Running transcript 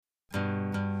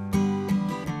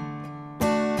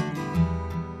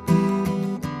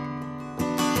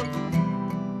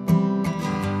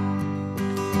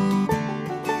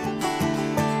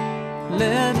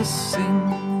to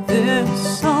sing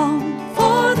this song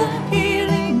for the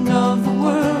healing of the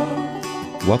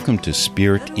world. Welcome to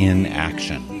Spirit in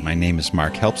Action. My name is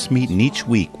Mark Helpsmeet, and each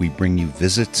week we bring you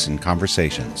visits and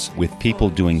conversations with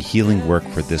people doing healing work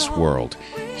for this world,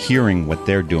 hearing what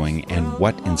they're doing and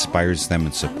what inspires them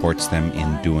and supports them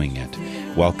in doing it.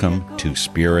 Welcome to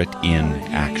Spirit in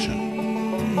Action.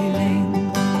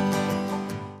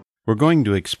 We're going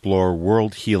to explore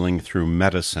world healing through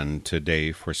medicine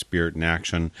today for Spirit in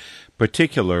Action,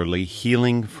 particularly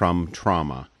healing from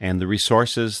trauma and the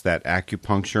resources that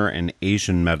acupuncture and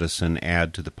Asian medicine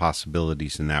add to the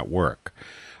possibilities in that work.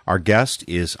 Our guest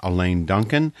is Elaine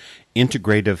Duncan.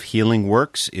 Integrative Healing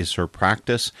Works is her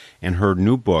practice, and her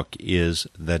new book is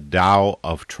The Tao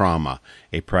of Trauma,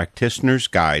 a practitioner's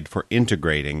guide for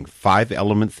integrating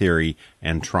five-element theory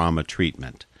and trauma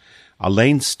treatment.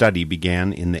 Elaine's study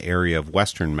began in the area of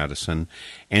Western medicine,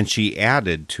 and she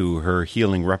added to her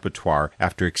healing repertoire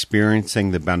after experiencing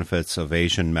the benefits of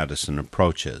Asian medicine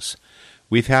approaches.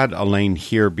 We've had Elaine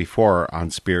here before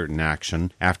on Spirit in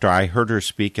Action after I heard her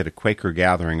speak at a Quaker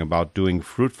gathering about doing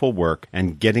fruitful work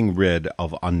and getting rid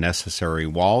of unnecessary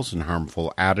walls and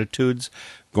harmful attitudes,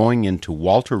 going into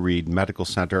Walter Reed Medical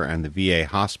Center and the VA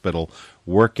hospital,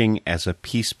 working as a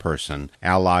peace person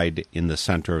allied in the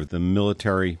center of the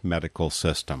military medical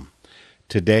system.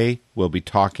 Today, we'll be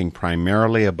talking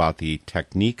primarily about the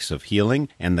techniques of healing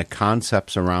and the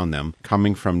concepts around them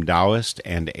coming from Taoist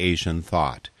and Asian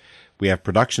thought. We have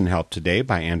production help today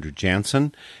by Andrew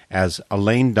Jansen, as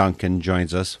Elaine Duncan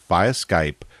joins us via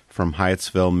Skype from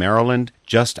Hyattsville, Maryland,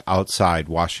 just outside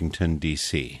Washington,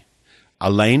 D.C.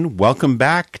 Elaine, welcome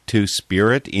back to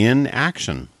Spirit in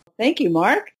Action. Thank you,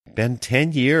 Mark. Been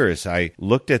 10 years. I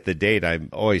looked at the date. I'm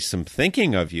always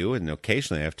thinking of you, and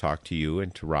occasionally I've talked to you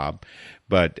and to Rob,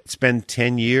 but it's been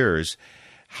 10 years.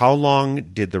 How long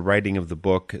did the writing of the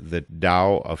book, The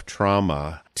Tao of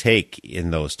Trauma, take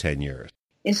in those 10 years?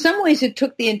 In some ways, it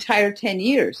took the entire 10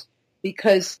 years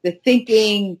because the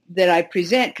thinking that I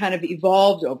present kind of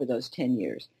evolved over those 10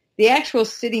 years. The actual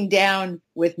sitting down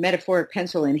with metaphoric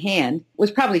pencil in hand was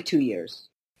probably 2 years.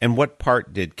 And what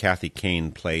part did Kathy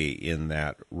Kane play in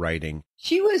that writing?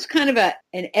 She was kind of an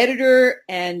editor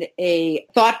and a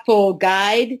thoughtful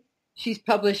guide. She's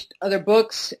published other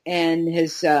books and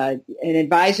is an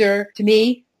advisor to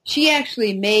me. She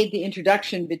actually made the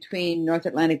introduction between North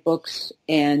Atlantic Books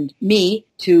and me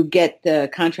to get the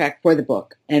contract for the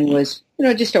book and was,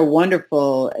 just a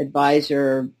wonderful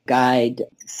advisor, guide,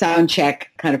 sound check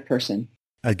kind of person.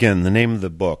 Again, the name of the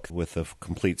book with the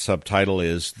complete subtitle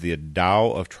is The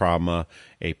Tao of Trauma,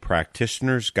 a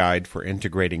Practitioner's Guide for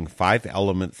Integrating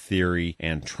Five-Element Theory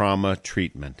and Trauma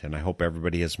Treatment. And I hope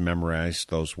everybody has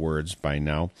memorized those words by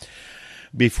now.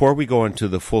 Before we go into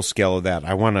the full scale of that,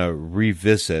 I want to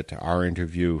revisit our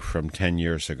interview from 10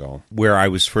 years ago, where I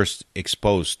was first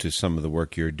exposed to some of the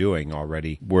work you're doing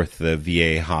already with the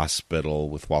VA hospital,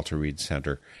 with Walter Reed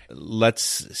Center.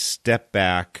 Let's step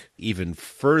back even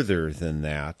further than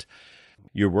that.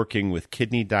 You're working with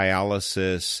kidney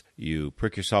dialysis. You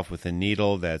prick yourself with a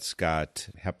needle that's got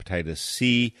hepatitis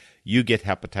C. You get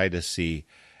hepatitis C.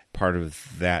 Part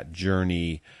of that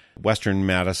journey, Western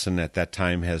medicine at that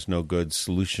time has no good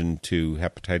solution to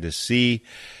hepatitis C.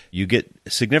 You get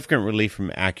significant relief from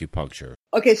acupuncture.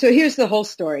 Okay, so here's the whole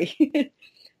story.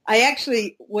 I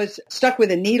actually was stuck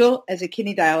with a needle as a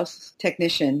kidney dialysis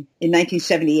technician in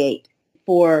 1978.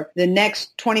 For the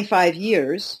next 25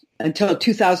 years, until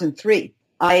 2003,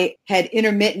 I had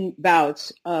intermittent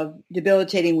bouts of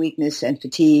debilitating weakness and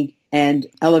fatigue and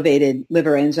elevated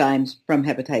liver enzymes from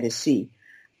hepatitis C.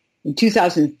 In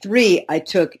 2003, I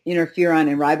took interferon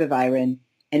and ribavirin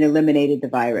and eliminated the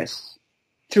virus.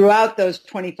 Throughout those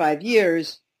 25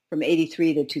 years, from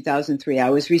 83 to 2003,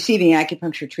 I was receiving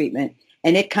acupuncture treatment,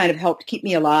 and it kind of helped keep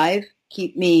me alive,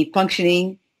 keep me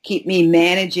functioning, keep me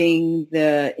managing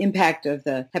the impact of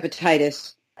the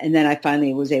hepatitis. And then I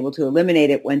finally was able to eliminate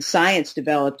it when science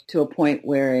developed to a point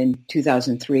where in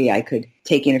 2003, I could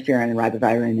take interferon and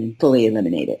ribavirin and fully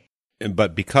eliminate it.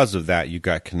 But because of that, you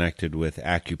got connected with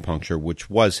acupuncture, which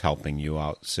was helping you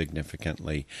out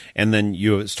significantly. And then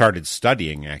you started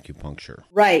studying acupuncture.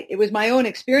 Right. It was my own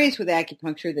experience with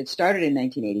acupuncture that started in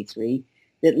 1983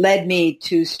 that led me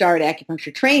to start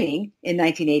acupuncture training in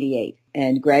 1988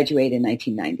 and graduate in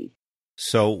 1990.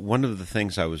 So one of the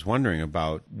things I was wondering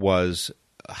about was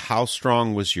how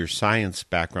strong was your science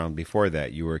background before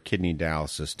that? You were a kidney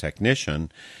dialysis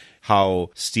technician. How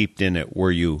steeped in it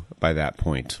were you by that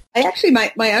point?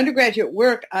 My undergraduate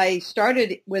work, I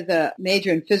started with a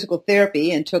major in physical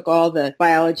therapy and took all the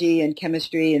biology and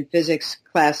chemistry and physics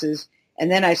classes.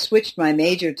 And then I switched my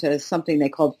major to something they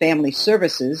called family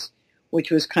services, which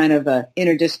was kind of a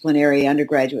interdisciplinary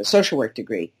undergraduate social work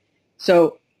degree.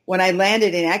 So when I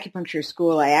landed in acupuncture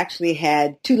school, I actually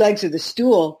had two legs of the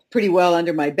stool pretty well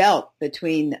under my belt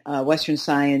between Western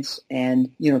science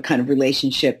and, kind of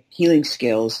relationship healing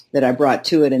skills that I brought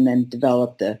to it, and then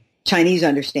developed the Chinese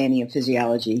understanding of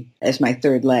physiology as my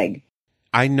third leg.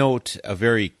 I note a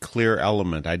very clear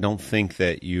element. I don't think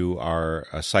that you are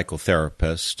a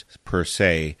psychotherapist per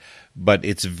se, but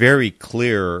it's very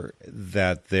clear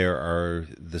that there are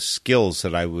the skills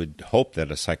that I would hope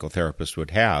that a psychotherapist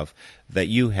would have that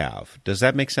you have. Does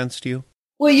that make sense to you?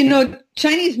 Well,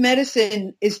 Chinese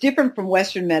medicine is different from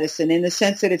Western medicine in the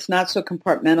sense that it's not so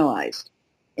compartmentalized.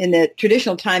 In the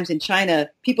traditional times in China,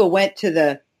 people went to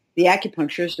the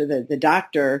acupuncturist or the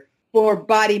doctor for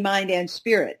body, mind, and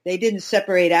spirit. They didn't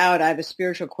separate out, I have a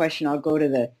spiritual question, I'll go to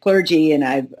the clergy, and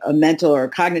I have a mental or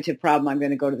cognitive problem, I'm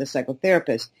going to go to the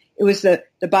psychotherapist. It was the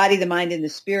body, the mind, and the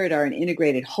spirit are an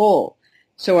integrated whole.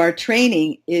 So our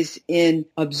training is in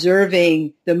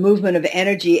observing the movement of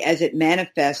energy as it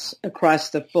manifests across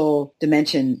the full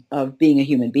dimension of being a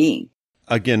human being.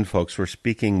 Again, folks, we're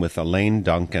speaking with Elaine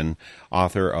Duncan,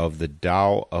 author of The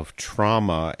Tao of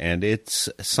Trauma, and it's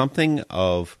something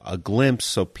of a glimpse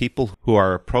so people who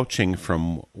are approaching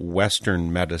from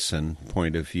Western medicine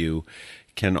point of view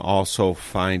can also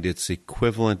find its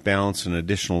equivalent balance and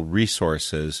additional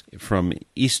resources from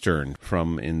Eastern,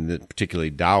 from in the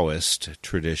particularly Taoist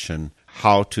tradition,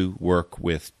 how to work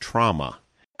with trauma.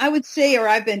 I would say, or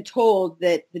I've been told,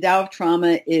 that The Tao of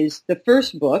Trauma is the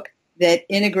first book that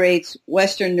integrates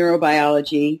Western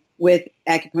neurobiology with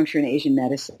acupuncture and Asian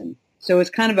medicine. So it's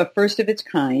kind of a first of its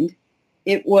kind.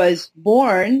 It was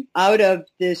born out of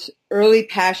this early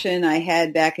passion I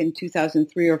had back in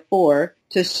 2003 or 4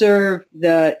 to serve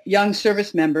the young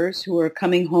service members who were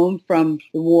coming home from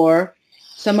the war,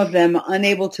 some of them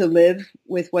unable to live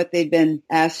with what they'd been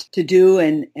asked to do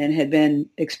and had been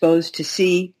exposed to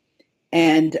see.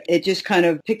 And it just kind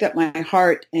of picked up my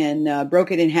heart and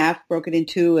broke it in half, broke it in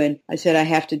two. And I said, I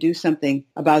have to do something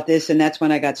about this. And that's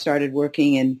when I got started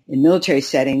working in military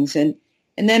settings. And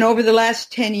then over the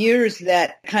last 10 years,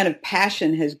 that kind of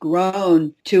passion has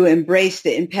grown to embrace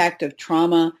the impact of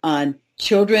trauma on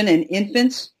children and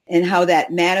infants and how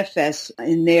that manifests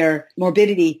in their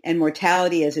morbidity and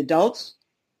mortality as adults,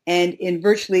 and in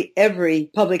virtually every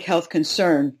public health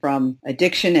concern, from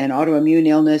addiction and autoimmune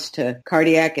illness to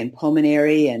cardiac and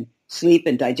pulmonary and sleep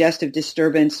and digestive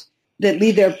disturbance, that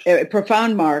leave a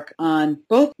profound mark on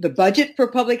both the budget for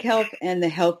public health and the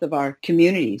health of our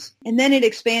communities. And then it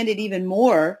expanded even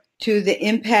more to the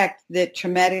impact that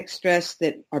traumatic stress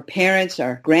that our parents,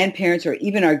 our grandparents, or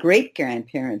even our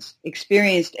great-grandparents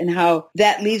experienced, and how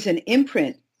that leaves an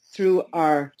imprint through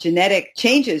our genetic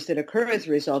changes that occur as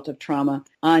a result of trauma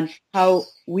on how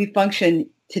we function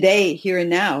today, here and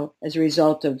now, as a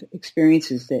result of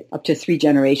experiences that up to 3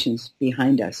 generations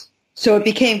behind us. So it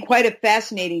became quite a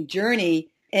fascinating journey,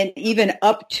 and even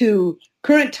up to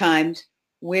current times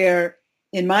where,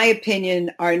 in my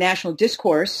opinion, our national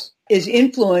discourse is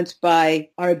influenced by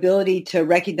our ability to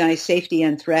recognize safety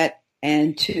and threat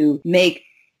and to make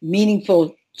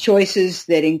meaningful choices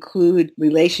that include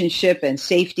relationship and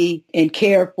safety and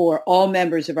care for all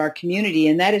members of our community.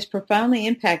 And that is profoundly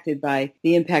impacted by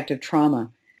the impact of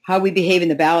trauma. How we behave in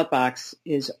the ballot box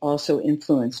is also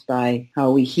influenced by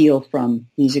how we heal from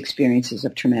these experiences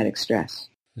of traumatic stress.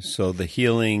 So the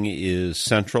healing is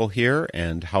central here,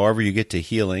 and however you get to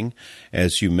healing,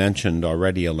 as you mentioned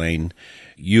already, Elaine,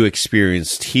 you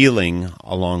experienced healing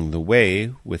along the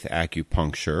way with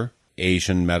acupuncture.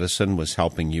 Asian medicine was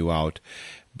helping you out,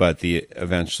 but the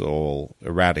eventual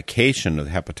eradication of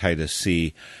hepatitis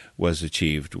C was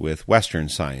achieved with Western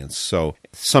science. So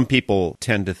some people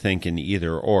tend to think in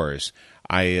either ors.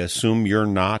 I assume you're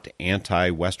not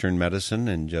anti-Western medicine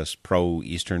and just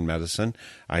pro-Eastern medicine.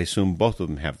 I assume both of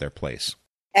them have their place.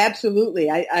 Absolutely.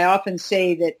 I often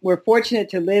say that we're fortunate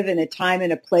to live in a time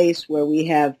and a place where we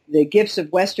have the gifts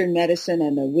of Western medicine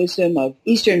and the wisdom of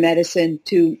Eastern medicine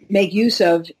to make use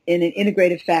of in an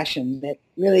integrative fashion, that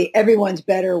really everyone's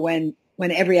better when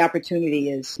every opportunity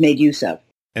is made use of.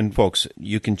 And folks,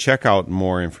 you can check out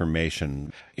more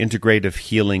information.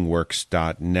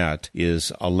 IntegrativeHealingWorks.net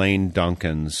is Elaine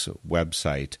Duncan's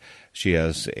website. She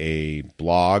has a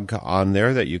blog on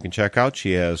there that you can check out.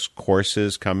 She has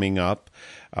courses coming up.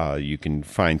 You can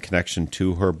find connection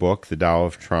to her book, The Tao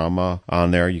of Trauma,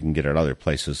 on there. You can get it other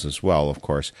places as well, of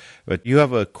course. But you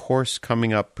have a course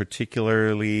coming up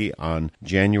particularly on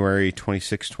January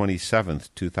 26th, 27th,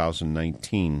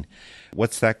 2019.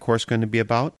 What's that course going to be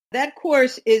about? That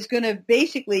course is going to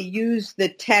basically use the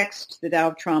text, The Tao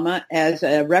of Trauma, as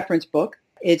a reference book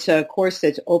It's a course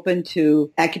that's open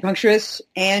to acupuncturists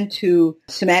and to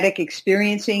somatic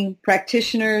experiencing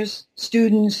practitioners,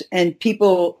 students, and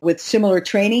people with similar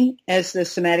training as the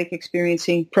somatic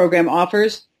experiencing program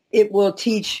offers. It will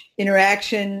teach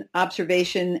interaction,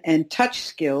 observation, and touch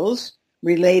skills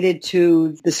related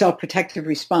to the self-protective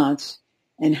response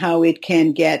and how it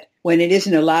can get, when it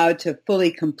isn't allowed to fully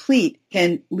complete,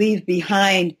 can leave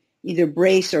behind either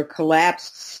brace or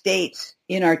collapsed states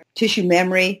in our tissue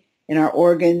memory, in our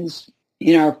organs,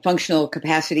 in our functional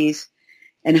capacities,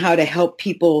 and how to help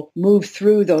people move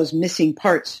through those missing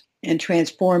parts and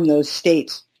transform those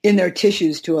states in their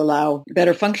tissues to allow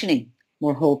better functioning,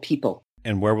 more whole people.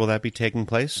 And where will that be taking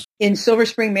place? In Silver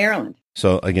Spring, Maryland.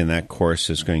 So again, that course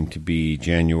is going to be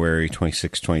January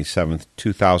 26th, 27th,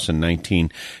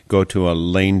 2019. Go to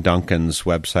Elaine Duncan's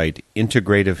website,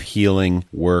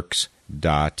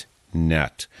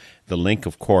 integrativehealingworks.net. The link,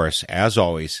 of course, as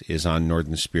always, is on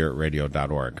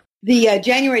northernspiritradio.org. The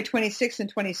January 26th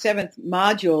and 27th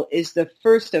module is the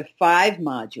first of 5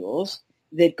 modules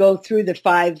that go through the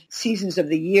 5 seasons of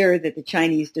the year that the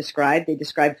Chinese described. They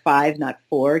described 5, not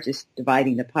 4, just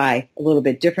dividing the pie a little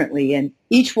bit differently. And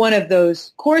each one of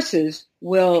those courses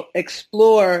will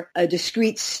explore a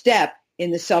discrete step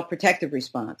in the self-protective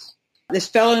response. This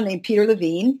fellow named Peter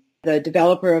Levine, the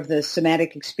developer of the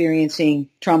somatic experiencing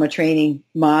trauma training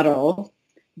model,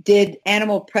 did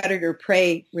animal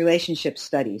predator-prey relationship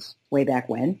studies way back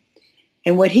when.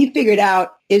 And what he figured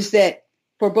out is that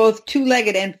for both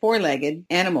 2-legged and 4-legged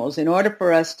animals, in order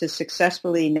for us to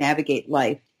successfully navigate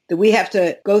life, that we have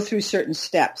to go through certain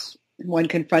steps when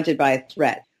confronted by a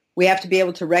threat. We have to be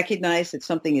able to recognize that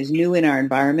something is new in our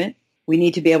environment. We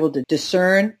need to be able to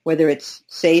discern whether it's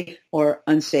safe or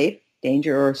unsafe,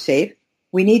 danger or safe.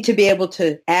 We need to be able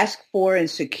to ask for and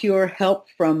secure help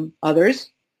from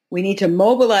others. We need to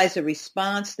mobilize a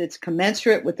response that's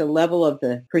commensurate with the level of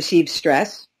the perceived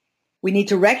stress. We need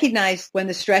to recognize when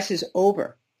the stress is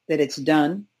over, that it's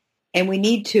done. And we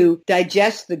need to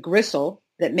digest the gristle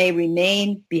that may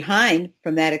remain behind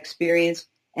from that experience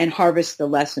and harvest the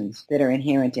lessons that are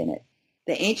inherent in it.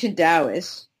 The ancient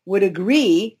Taoists would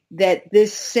agree that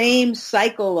this same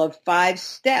cycle of 5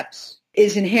 steps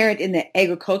is inherent in the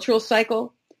agricultural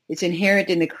cycle. It's inherent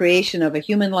in the creation of a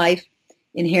human life,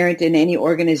 inherent in any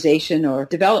organization or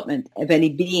development of any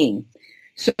being.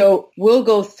 So we'll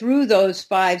go through those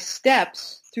 5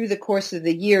 steps through the course of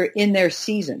the year in their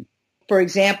season. For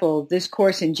example, this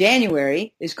course in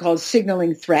January is called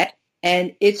Signaling Threat,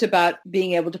 and it's about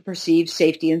being able to perceive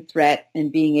safety and threat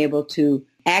and being able to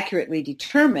accurately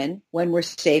determine when we're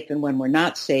safe and when we're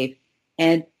not safe.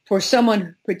 And for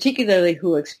someone particularly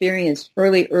who experienced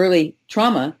early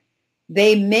trauma,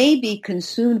 they may be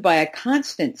consumed by a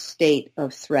constant state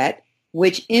of threat,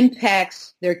 which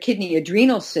impacts their kidney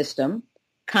adrenal system,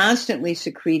 constantly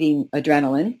secreting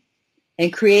adrenaline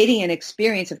and creating an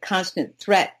experience of constant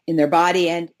threat in their body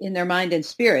and in their mind and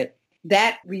spirit.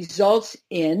 That results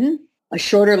in a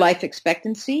shorter life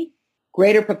expectancy,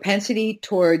 greater propensity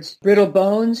towards brittle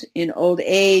bones in old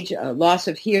age, loss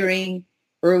of hearing,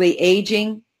 early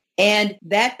aging. And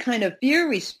that kind of fear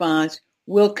response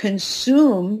will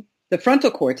consume the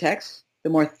frontal cortex, the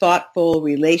more thoughtful,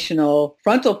 relational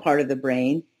frontal part of the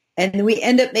brain. And we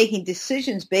end up making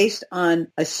decisions based on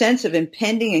a sense of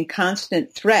impending and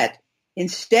constant threat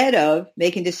instead of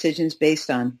making decisions based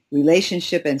on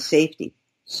relationship and safety.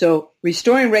 So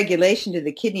restoring regulation to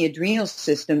the kidney adrenal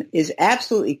system is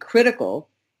absolutely critical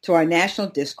to our national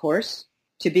discourse,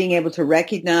 to being able to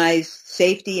recognize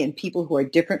safety in people who are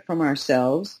different from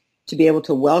ourselves, to be able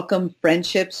to welcome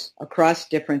friendships across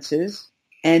differences,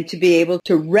 and to be able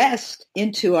to rest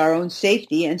into our own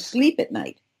safety and sleep at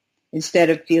night instead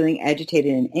of feeling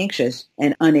agitated and anxious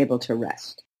and unable to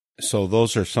rest. So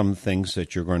those are some things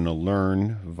that you're going to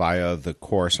learn via the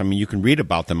course. I mean, you can read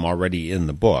about them already in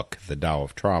the book, The Tao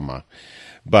of Trauma.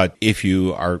 But if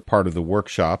you are part of the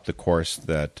workshop, the course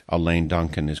that Elaine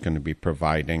Duncan is going to be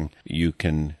providing, you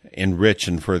can enrich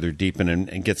and further deepen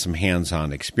and get some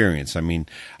hands-on experience. I mean,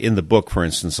 in the book, for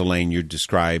instance, Elaine, you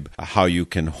describe how you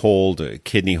can hold a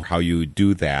kidney, how you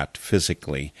do that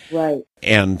physically. Right.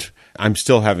 And I'm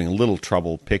still having a little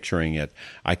trouble picturing it.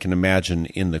 I can imagine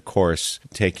in the course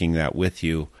taking that with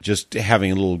you, just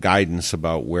having a little guidance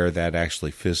about where that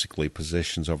actually physically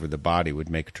positions over the body would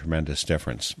make a tremendous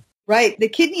difference. Right. The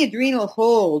kidney adrenal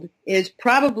hold is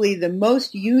probably the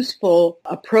most useful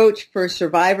approach for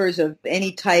survivors of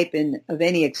any type and of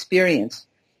any experience.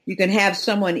 You can have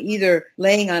someone either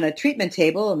laying on a treatment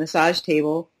table, a massage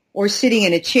table, or sitting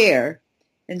in a chair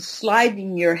and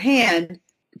sliding your hand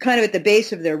kind of at the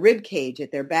base of their rib cage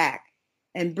at their back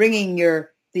and bringing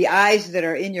the eyes that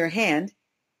are in your hand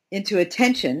into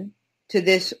attention to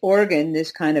this organ,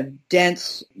 this kind of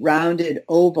dense, rounded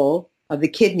oval of the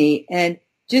kidney, and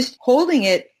just holding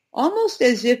it almost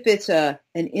as if it's an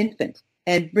infant,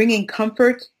 and bringing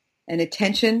comfort and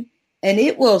attention, and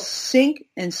it will sink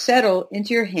and settle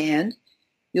into your hand.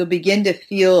 You'll begin to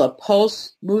feel a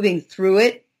pulse moving through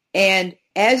it, and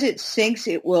as it sinks,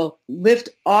 it will lift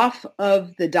off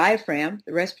of the diaphragm,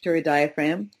 the respiratory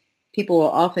diaphragm. People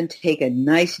will often take a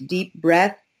nice deep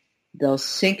breath. They'll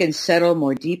sink and settle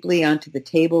more deeply onto the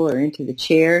table or into the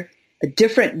chair. A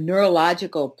different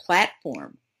neurological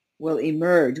platform will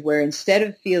emerge where instead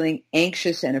of feeling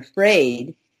anxious and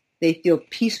afraid, they feel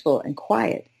peaceful and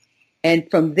quiet. And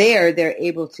from there, they're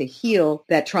able to heal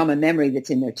that trauma memory that's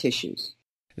in their tissues.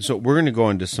 So we're going to go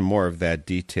into some more of that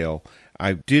detail.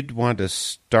 I did want to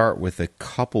start with a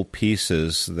couple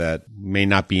pieces that may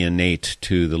not be innate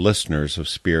to the listeners of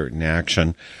Spirit in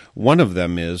Action. One of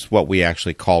them is what we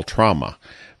actually call trauma,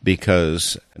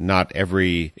 because not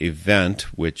every event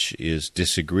which is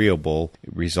disagreeable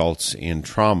results in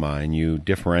trauma, and you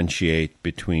differentiate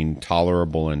between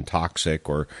tolerable and toxic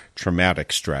or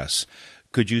traumatic stress.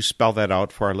 Could you spell that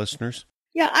out for our listeners?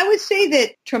 Yeah, I would say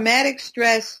that traumatic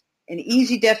stress, an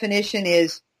easy definition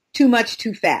is too much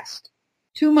too fast.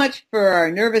 Too much for our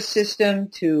nervous system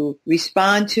to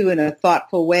respond to in a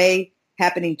thoughtful way,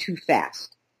 happening too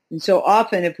fast. And so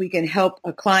often if we can help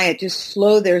a client just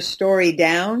slow their story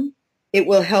down, it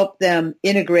will help them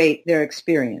integrate their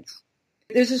experience.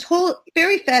 There's this whole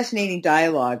very fascinating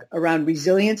dialogue around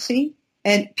resiliency,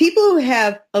 and people who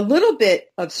have a little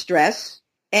bit of stress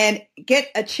and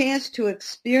get a chance to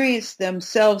experience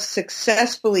themselves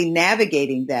successfully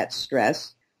navigating that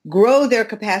stress grow their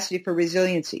capacity for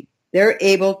resiliency. They're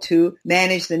able to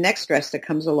manage the next stress that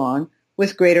comes along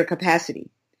with greater capacity.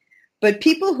 But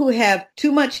people who have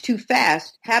too much too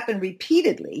fast happen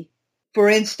repeatedly. For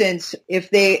instance, if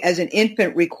they, as an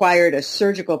infant, required a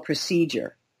surgical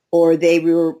procedure, or they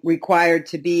were required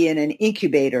to be in an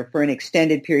incubator for an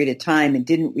extended period of time and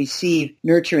didn't receive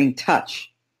nurturing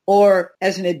touch. Or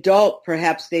as an adult,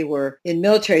 perhaps they were in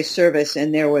military service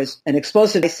and there was an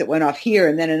explosive device that went off here,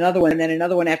 and then another one, and then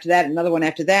another one after that, another one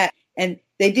after that. And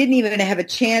they didn't even have a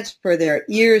chance for their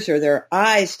ears or their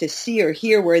eyes to see or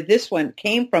hear where this one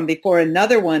came from before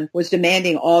another one was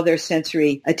demanding all their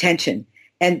sensory attention.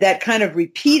 And that kind of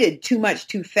repeated too much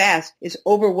too fast is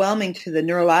overwhelming to the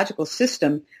neurological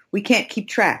system. We can't keep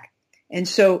track. And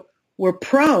so we're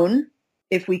prone,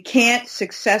 if we can't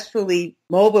successfully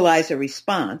mobilize a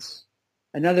response.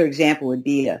 Another example would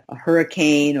be a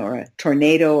hurricane or a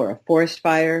tornado or a forest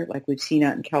fire like we've seen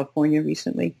out in California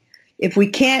recently. If we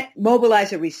can't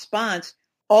mobilize a response,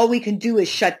 all we can do is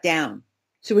shut down.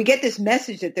 So we get this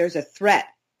message that there's a threat,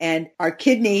 and our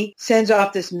kidney sends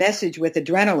off this message with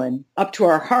adrenaline up to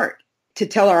our heart to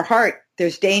tell our heart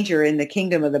there's danger in the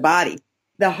kingdom of the body.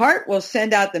 The heart will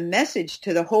send out the message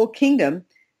to the whole kingdom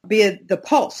via the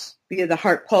pulse, via the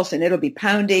heart pulse, and it'll be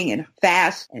pounding and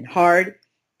fast and hard,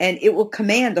 and it will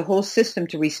command the whole system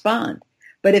to respond.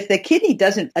 But if the kidney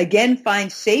doesn't again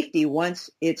find safety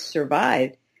once it's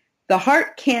survived, the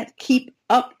heart can't keep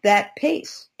up that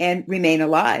pace and remain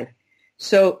alive.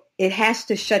 So it has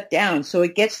to shut down. So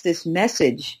it gets this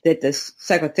message that the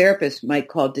psychotherapist might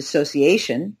call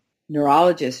dissociation,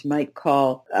 neurologists might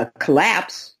call a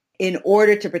collapse, in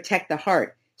order to protect the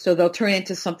heart. So they'll turn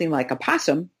into something like a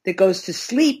possum that goes to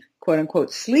sleep, quote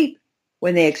unquote sleep,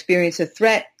 when they experience a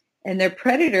threat. And their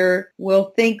predator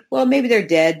will think, well, maybe they're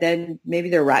dead, then maybe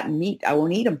they're rotten meat. I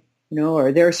won't eat them.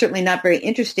 Or they're certainly not very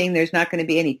interesting. There's not going to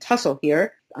be any tussle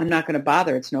here. I'm not going to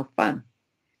bother. It's no fun.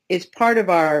 It's part of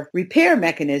our repair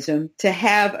mechanism to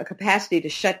have a capacity to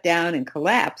shut down and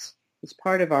collapse. It's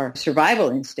part of our survival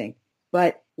instinct.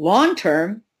 But long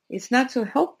term, it's not so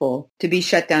helpful to be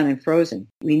shut down and frozen.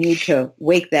 We need to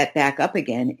wake that back up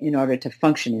again in order to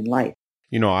function in life.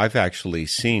 I've actually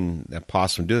seen a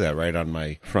possum do that right on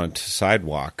my front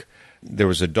sidewalk. There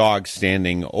was a dog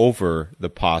standing over the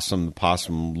possum. The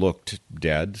possum looked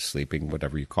dead, sleeping,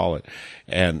 whatever you call it.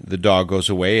 And the dog goes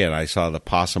away, and I saw the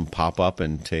possum pop up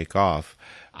and take off.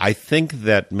 I think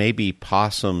that maybe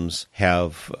possums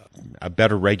have a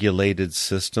better regulated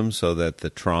system so that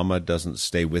the trauma doesn't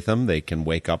stay with them. They can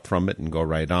wake up from it and go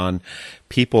right on.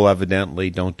 People evidently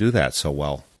don't do that so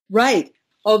well. Right.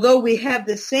 Although we have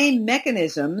the same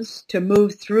mechanisms to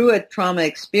move through a trauma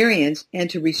experience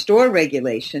and to restore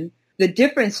regulation, the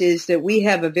difference is that we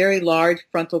have a very large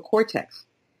frontal cortex.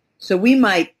 So we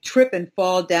might trip and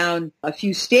fall down a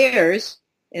few stairs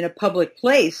in a public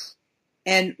place,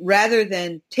 and rather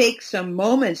than take some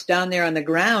moments down there on the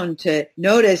ground to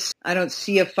notice, I don't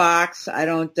see a fox, I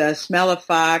don't smell a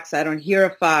fox, I don't hear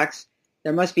a fox,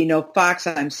 There must be no fox,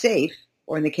 I'm safe.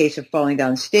 Or in the case of falling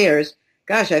downstairs,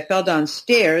 gosh, I fell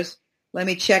downstairs. Let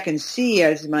me check and see,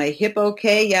 is my hip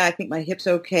okay? Yeah, I think my hip's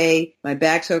okay. My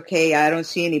back's okay. I don't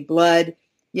see any blood.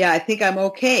 Yeah, I think I'm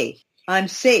okay. I'm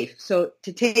safe. So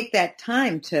to take that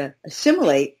time to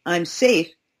assimilate, I'm safe,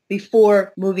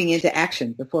 before moving into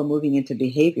action, before moving into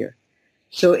behavior.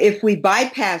 So if we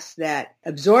bypass that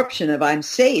absorption of I'm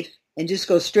safe and just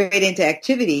go straight into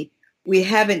activity, we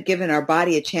haven't given our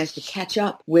body a chance to catch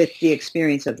up with the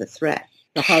experience of the threat,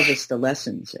 to harvest the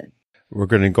lessons. We're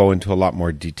going to go into a lot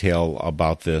more detail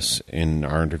about this in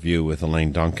our interview with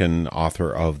Elaine Duncan,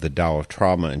 author of The Tao of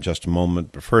Trauma, in just a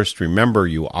moment. But first, remember,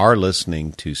 you are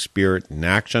listening to Spirit in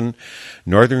Action.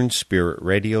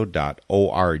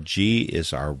 NorthernSpiritRadio.org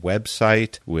is our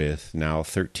website, with now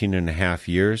 13 and a half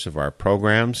years of our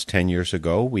programs. 10 years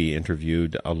ago, we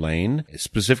interviewed Elaine,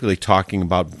 specifically talking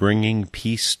about bringing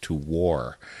peace to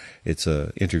war. It's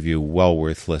an interview well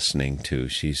worth listening to.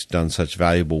 She's done such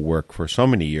valuable work for so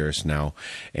many years now,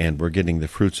 and we're getting the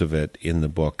fruits of it in the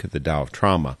book, The Tao of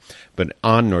Trauma. But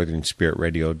on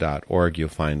NorthernSpiritRadio.org, you'll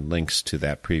find links to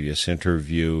that previous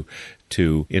interview,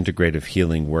 to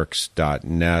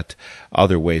integrativehealingworks.net,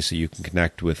 other ways that you can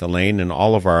connect with Elaine and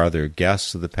all of our other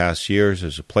guests of the past years.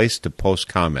 There's a place to post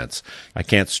comments. I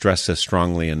can't stress this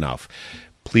strongly enough.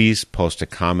 Please post a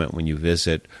comment when you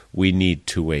visit. We need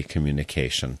two-way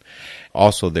communication.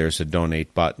 Also, there's a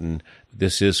donate button.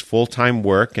 This is full-time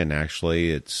work, and actually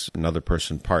it's another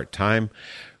person part-time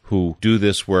who do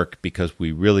this work because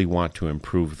we really want to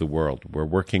improve the world. We're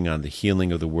working on the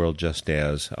healing of the world just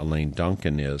as Elaine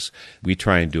Duncan is. We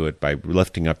try and do it by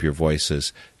lifting up your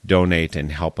voices. Donate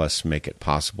and help us make it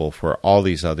possible for all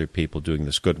these other people doing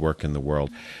this good work in the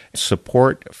world.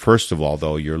 Support, first of all,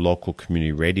 though, your local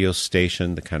community radio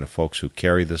station, the kind of folks who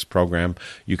carry this program.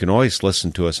 You can always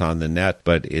listen to us on the net,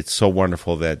 but it's so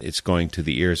wonderful that it's going to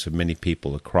the ears of many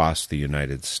people across the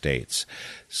United States.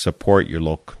 Support your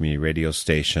local community radio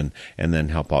station, and then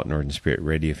help out Northern Spirit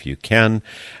Radio if you can.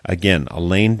 Again,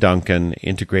 Elaine Duncan,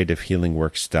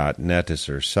 integrativehealingworks.net is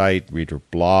her site. Read her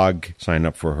blog, sign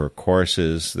up for her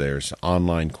courses. There's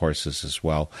online courses as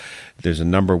well. There's a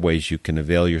number of ways you can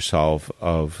avail yourself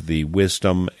of the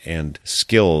wisdom and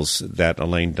skills that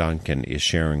Elaine Duncan is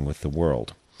sharing with the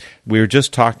world. We were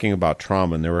just talking about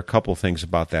trauma, and there were a couple things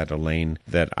about that, Elaine,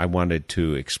 that I wanted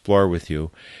to explore with you.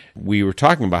 We were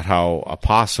talking about how a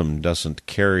possum doesn't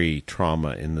carry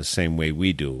trauma in the same way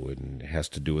we do, and it has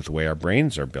to do with the way our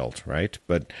brains are built, right?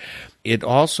 But it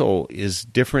also is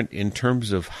different in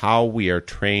terms of how we are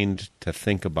trained to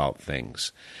think about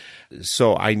things.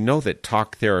 So I know that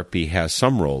talk therapy has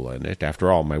some role in it. After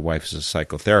all, my wife is a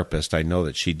psychotherapist. I know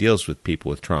that she deals with people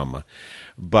with trauma.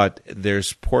 But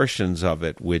there's portions of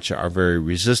it which are very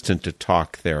resistant to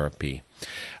talk therapy.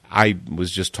 I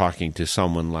was just talking to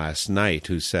someone last night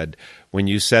who said, when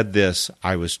you said this,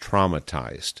 I was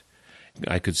traumatized.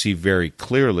 I could see very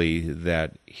clearly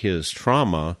that his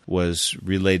trauma was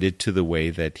related to the way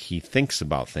that he thinks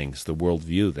about things, the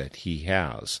worldview that he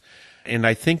has. And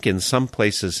I think in some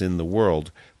places in the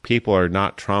world, people are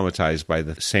not traumatized by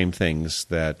the same things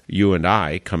that you and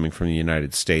I, coming from the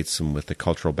United States and with the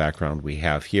cultural background we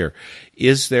have here.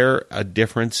 Is there a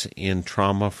difference in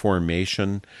trauma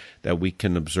formation that we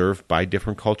can observe by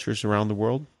different cultures around the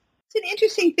world? It's an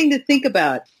interesting thing to think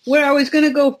about. Where I was going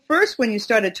to go first when you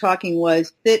started talking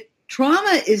was that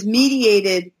trauma is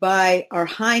mediated by our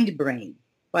hindbrain,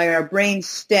 by our brain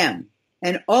stem.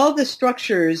 And all the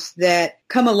structures that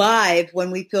come alive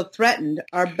when we feel threatened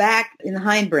are back in the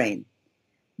hindbrain.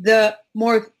 The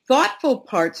more thoughtful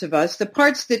parts of us, the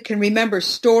parts that can remember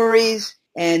stories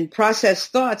and process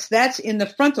thoughts, that's in the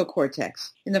frontal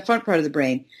cortex, in the front part of the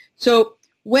brain. So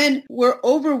when we're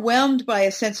overwhelmed by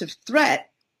a sense of threat,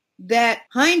 that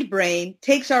hindbrain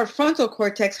takes our frontal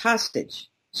cortex hostage.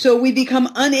 So we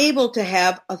become unable to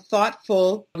have a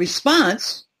thoughtful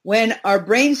response when our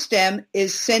brainstem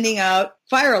is sending out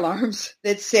fire alarms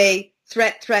that say,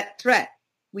 threat, threat, threat.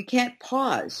 We can't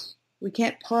pause. We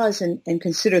can't pause and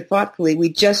consider thoughtfully.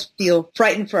 We just feel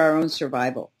frightened for our own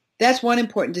survival. That's one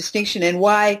important distinction, and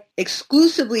why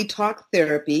exclusively talk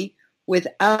therapy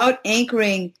without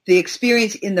anchoring the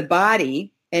experience in the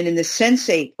body and in the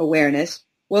sensate awareness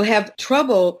will have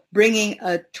trouble bringing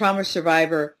a trauma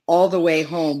survivor all the way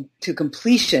home to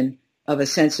completion of a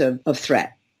sense of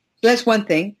threat. So that's one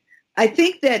thing. I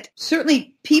think that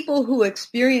certainly people who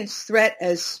experience threat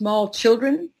as small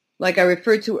children, like I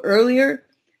referred to earlier,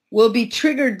 will be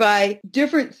triggered by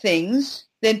different things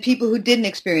than people who didn't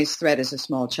experience threat as a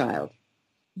small child.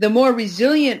 The more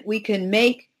resilient we can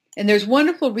make, and there's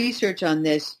wonderful research on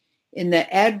this in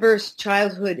the Adverse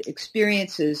Childhood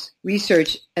Experiences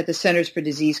research at the Centers for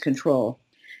Disease Control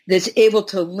that's able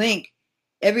to link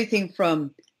everything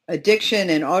from addiction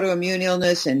and autoimmune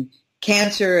illness and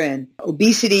cancer and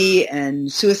obesity and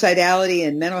suicidality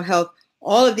and mental health.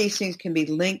 All of these things can be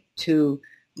linked to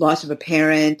loss of a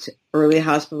parent, early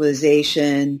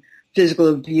hospitalization, physical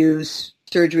abuse,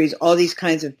 surgeries, all these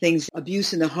kinds of things,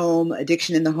 abuse in the home,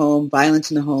 addiction in the home,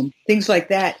 violence in the home, things like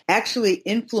that actually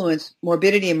influence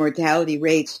morbidity and mortality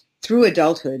rates through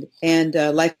adulthood and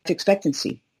life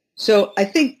expectancy. So I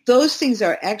think those things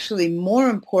are actually more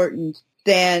important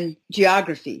than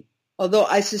geography. Although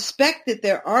I suspect that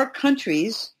there are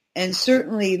countries and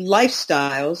certainly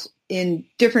lifestyles in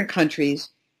different countries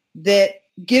that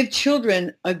give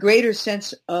children a greater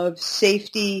sense of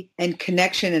safety and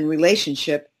connection and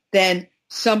relationship than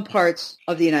some parts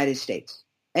of the United States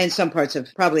and some parts of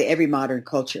probably every modern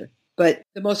culture. But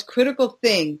the most critical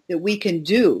thing that we can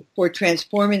do for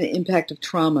transforming the impact of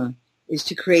trauma is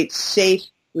to create safe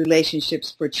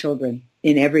relationships for children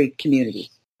in every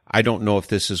community. I don't know if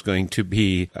this is going to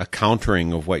be a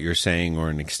countering of what you're saying or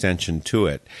an extension to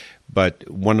it,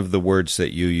 but one of the words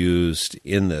that you used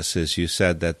in this is you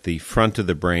said that the front of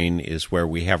the brain is where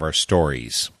we have our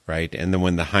stories, right? And then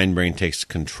when the hindbrain takes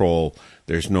control,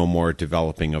 there's no more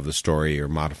developing of the story or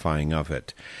modifying of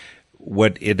it.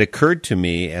 What it occurred to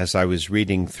me as I was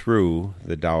reading through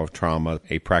the Tao of Trauma,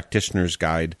 a practitioner's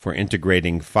guide for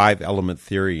integrating 5-element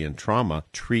theory in trauma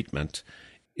treatment,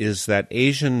 is that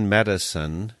Asian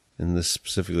medicine, and this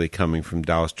specifically coming from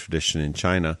Taoist tradition in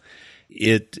China,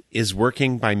 it is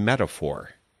working by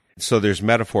metaphor. So there's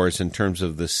metaphors in terms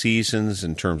of the seasons,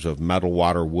 in terms of metal,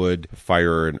 water, wood,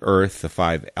 fire, and earth, the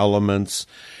 5 elements,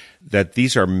 that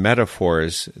these are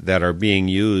metaphors that are being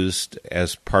used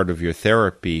as part of your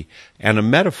therapy. And a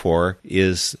metaphor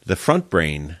is the front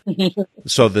brain.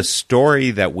 So the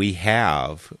story that we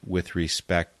have with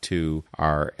respect to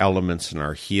our elements and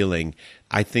our healing,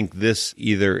 I think this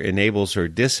either enables or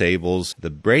disables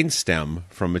the brainstem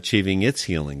from achieving its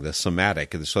healing, the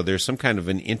somatic. So there's some kind of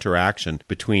an interaction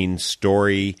between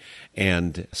story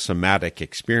and somatic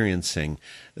experiencing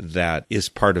that is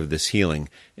part of this healing.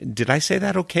 Did I say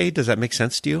that okay? Does that make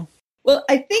sense to you? Well,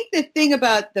 I think the thing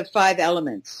about the 5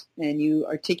 elements, and you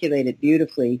articulate it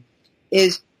beautifully,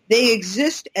 is they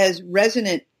exist as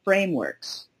resonant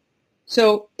frameworks.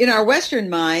 So in our Western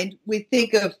mind, we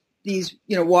think of these,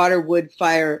 water, wood,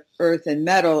 fire, earth, and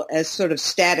metal as sort of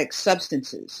static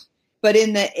substances. But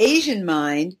in the Asian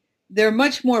mind, they're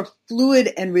much more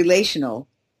fluid and relational.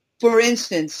 For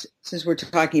instance, since we're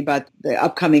talking about the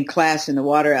upcoming class in the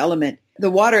water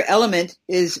element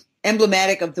is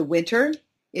emblematic of the winter.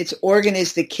 Its organ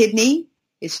is the kidney.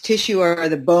 Its tissue are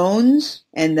the bones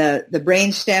and the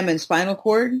brain stem and spinal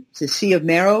cord. It's a sea of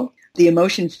marrow. The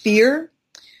emotion fear.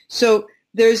 So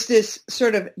there's this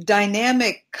sort of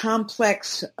dynamic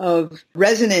complex of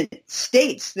resonant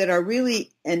states that are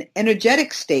really an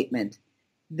energetic statement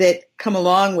that come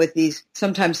along with these.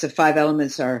 Sometimes the 5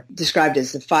 elements are described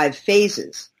as the 5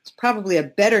 phases. It's probably a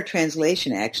better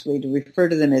translation, actually, to refer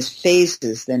to them as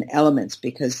phases than elements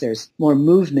because there's more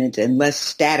movement and less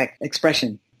static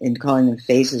expression in calling them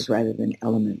phases rather than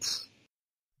elements.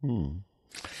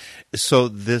 So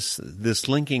this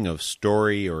linking of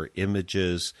story or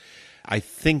images, I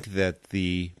think that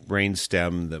the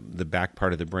brainstem, the back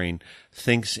part of the brain,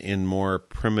 thinks in more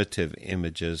primitive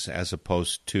images as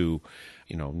opposed to,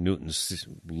 Newton's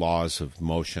laws of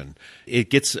motion. It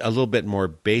gets a little bit more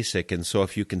basic, and so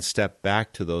if you can step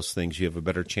back to those things, you have a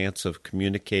better chance of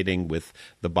communicating with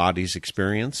the body's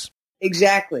experience.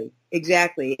 Exactly.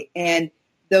 And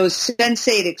those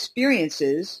sensate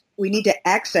experiences, we need to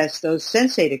access those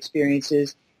sensate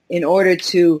experiences in order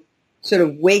to sort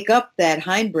of wake up that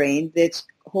hindbrain that's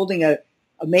holding a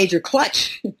major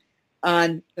clutch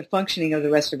on the functioning of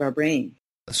the rest of our brain.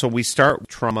 So we start with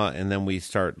trauma and then we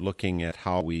start looking at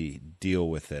how we deal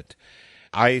with it.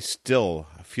 I still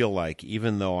feel like,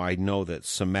 even though I know that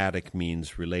somatic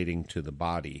means relating to the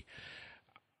body,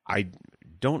 I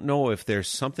don't know if there's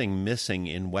something missing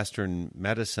in Western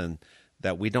medicine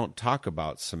that we don't talk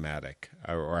about somatic,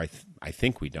 or I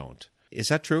think we don't. Is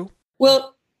that true?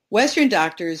 Well, Western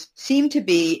doctors seem to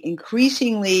be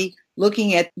increasingly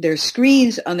looking at their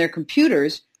screens on their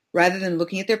computers rather than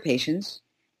looking at their patients,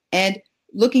 and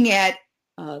looking at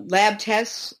lab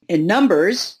tests and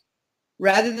numbers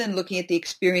rather than looking at the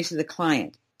experience of the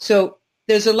client. So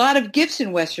there's a lot of gifts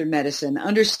in Western medicine,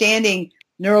 understanding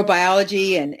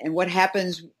neurobiology and what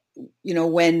happens,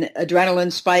 when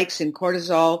adrenaline spikes and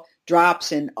cortisol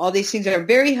drops, and all these things are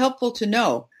very helpful to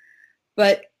know.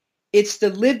 But it's the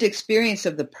lived experience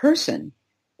of the person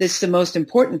that's the most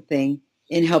important thing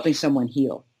in helping someone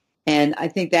heal. And I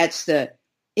think that's the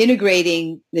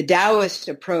integrating the Taoist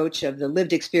approach of the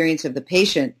lived experience of the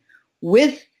patient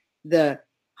with the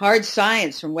hard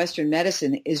science from Western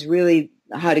medicine is really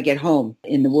how to get home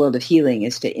in the world of healing,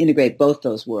 is to integrate both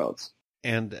those worlds.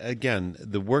 And again,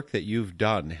 the work that you've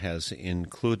done has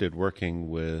included working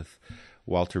with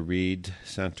Walter Reed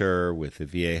Center, with the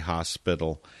VA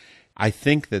hospital. I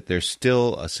think that there's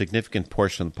still a significant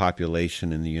portion of the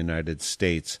population in the United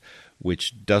States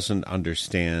which doesn't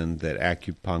understand that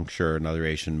acupuncture and other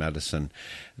Asian medicine,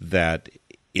 that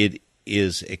it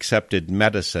is accepted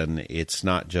medicine. It's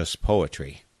not just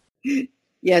poetry.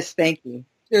 Yes, thank you.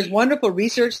 There's wonderful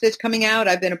research that's coming out.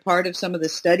 I've been a part of some of the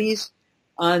studies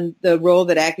on the role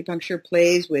that acupuncture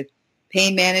plays with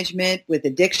pain management, with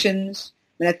addictions.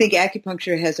 And I think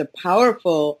acupuncture has a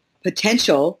powerful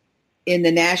potential in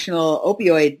the national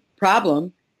opioid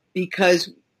problem because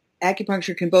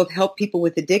acupuncture can both help people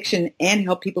with addiction and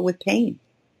help people with pain.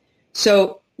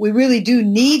 So we really do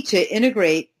need to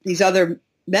integrate these other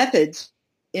methods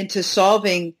into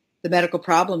solving the medical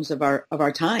problems of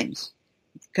our times,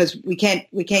 because we can't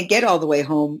get all the way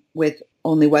home with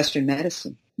only Western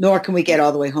medicine, nor can we get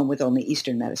all the way home with only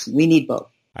Eastern medicine. We need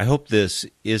both. I hope this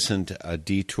isn't a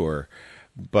detour,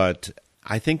 but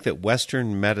I think that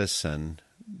Western medicine,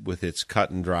 with its cut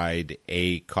and dried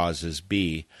A causes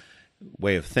B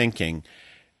way of thinking,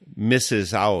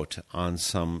 misses out on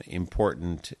some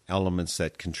important elements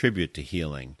that contribute to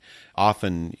healing.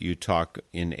 Often you talk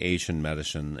in Asian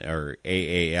medicine, or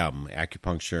AAM,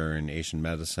 acupuncture and Asian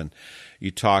medicine, you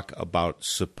talk about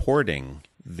supporting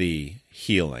the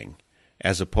healing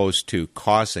as opposed to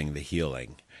causing the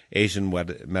healing. Asian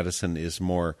medicine is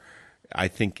more, I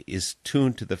think, is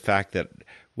tuned to the fact that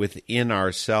within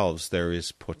ourselves there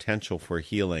is potential for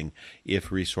healing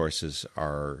if resources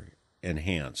are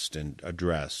enhanced and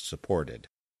addressed, supported.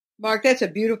 Mark, that's a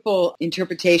beautiful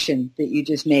interpretation that you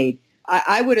just made.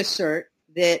 I would assert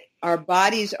that our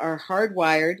bodies are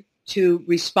hardwired to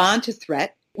respond to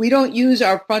threat. We don't use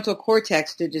our frontal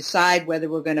cortex to decide whether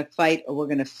we're going to fight or we're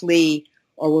going to flee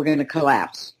or we're going to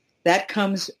collapse. That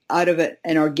comes out of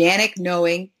an organic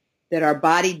knowing that our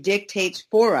body dictates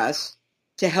for us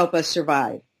to help us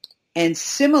survive. And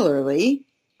similarly,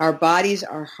 our bodies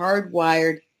are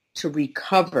hardwired to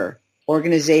recover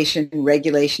organization,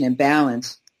 regulation, and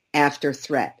balance after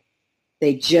threat.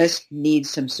 They just need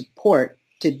some support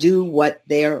to do what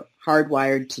they're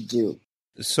hardwired to do.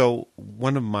 So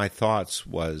one of my thoughts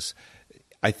was,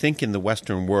 I think in the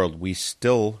Western world, we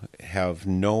still have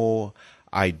no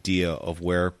idea of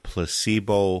where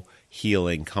placebo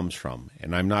healing comes from.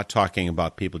 And I'm not talking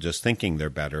about people just thinking they're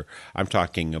better. I'm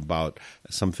talking about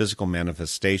some physical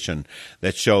manifestation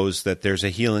that shows that there's a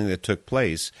healing that took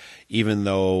place, even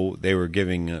though they were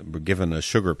given a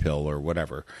sugar pill or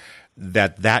whatever,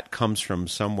 that comes from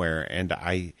somewhere. And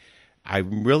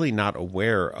I'm really not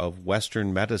aware of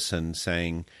Western medicine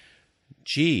saying,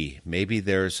 gee, maybe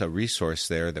there's a resource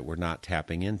there that we're not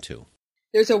tapping into.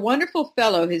 There's a wonderful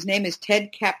fellow. His name is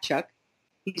Ted Kaptchuk.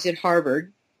 He's at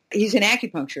Harvard. He's an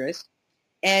acupuncturist,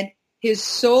 and his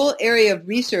sole area of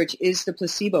research is the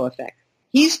placebo effect.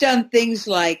 He's done things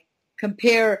like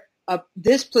compare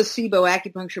this placebo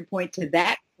acupuncture point to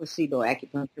that placebo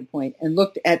acupuncture point and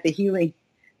looked at the healing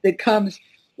that comes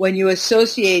when you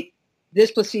associate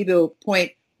this placebo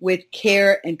point with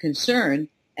care and concern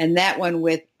and that one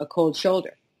with a cold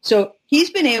shoulder. So he's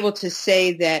been able to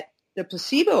say that the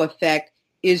placebo effect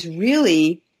is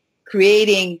really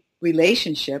creating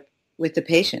relationship with the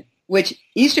patient, which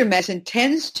Eastern medicine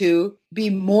tends to be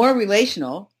more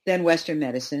relational than Western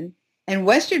medicine. And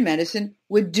Western medicine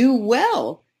would do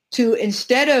well to,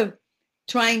 instead of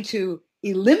trying to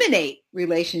eliminate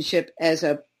relationship as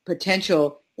a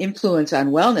potential influence on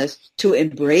wellness, to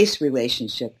embrace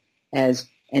relationship as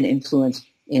an influence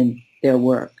in their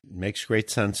work. It makes great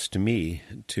sense to me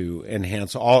to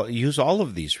use all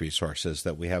of these resources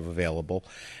that we have available,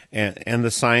 and the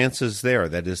science is there.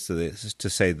 That is to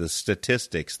say, the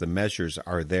statistics, the measures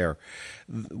are there.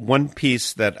 One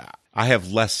piece that I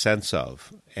have less sense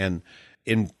of, and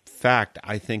in fact,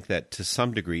 I think that to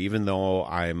some degree, even though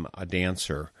I'm a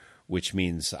dancer, which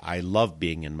means I love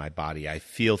being in my body, I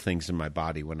feel things in my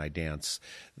body when I dance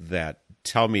that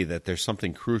tell me that there's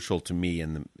something crucial to me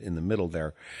in the middle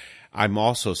there. I'm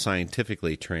also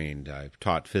scientifically trained. I've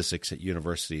taught physics at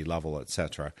university level,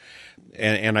 etc.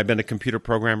 And I've been a computer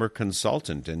programmer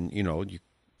consultant. And, you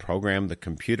program the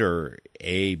computer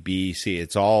A, B, C.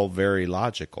 It's all very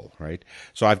logical, right?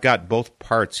 So I've got both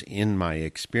parts in my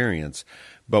experience.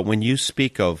 But when you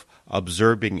speak of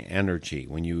observing energy,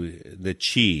 the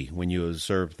chi, when you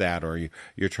observe that, or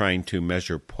you're trying to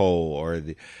measure po, or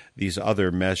these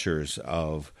other measures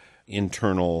of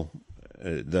internal,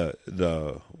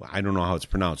 the I don't know how it's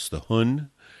pronounced, the hun,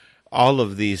 all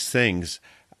of these things.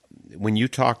 When you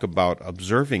talk about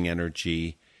observing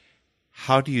energy,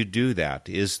 how do you do that?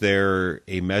 Is there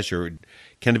a measure?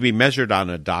 Can it be measured on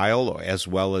a dial as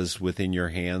well as within your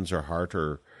hands or heart?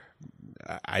 Or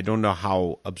I don't know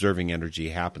how observing energy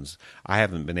happens. I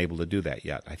haven't been able to do that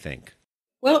yet, I think.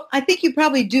 Well, I think you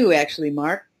probably do, actually,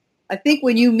 Mark. I think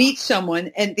when you meet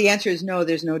someone, and the answer is no,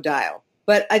 there's no dial.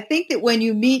 But I think that when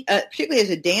you meet, particularly as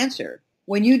a dancer,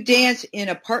 when you dance in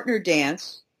a partner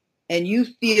dance and you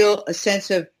feel a sense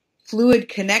of fluid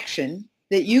connection,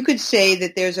 that you could say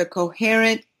that there's a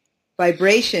coherent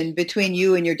vibration between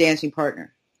you and your dancing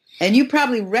partner. And you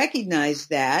probably recognize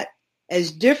that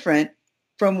as different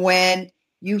from when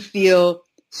you feel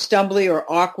stumbly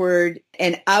or awkward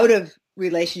and out of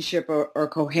relationship or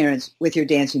coherence with your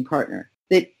dancing partner.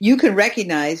 That you can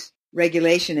recognize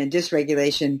regulation and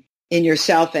dysregulation in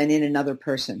yourself and in another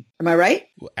person. Am I right?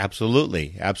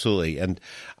 Absolutely, absolutely. And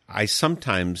I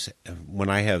sometimes, when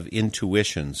I have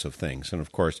intuitions of things, and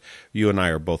of course, you and I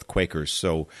are both Quakers,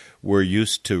 so we're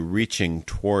used to reaching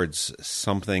towards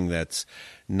something that's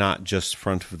not just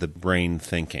front of the brain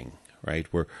thinking, right?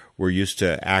 We're used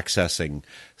to accessing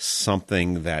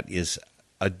something that is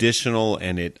additional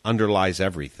and it underlies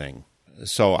everything.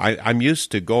 So I'm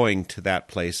used to going to that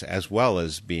place as well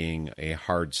as being a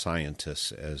hard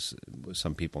scientist, as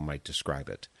some people might describe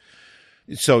it.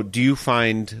 So do you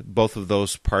find both of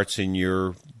those parts in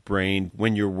your brain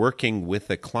when you're working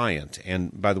with a client?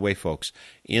 And by the way, folks,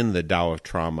 in the Tao of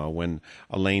Trauma, when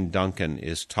Elaine Duncan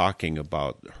is talking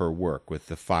about her work with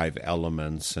the 5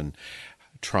 elements and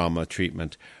trauma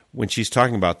treatment, when she's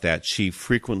talking about that, she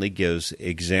frequently gives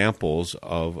examples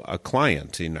of a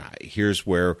client. Here's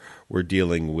where we're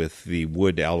dealing with the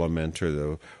wood element or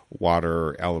the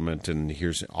water element, and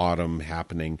here's autumn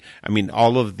happening. I mean,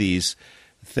 all of these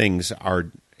things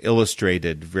are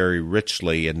illustrated very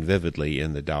richly and vividly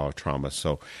in the Tao of Trauma.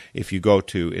 So if you go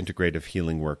to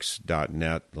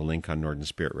integrativehealingworks.net, the link on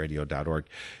NorthernSpiritRadio.org,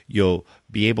 you'll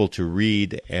be able to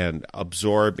read and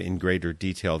absorb in greater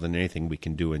detail than anything we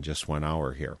can do in just 1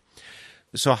 hour here.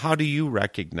 So how do you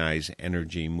recognize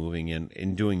energy moving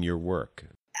in doing your work?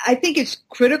 I think it's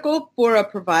critical for a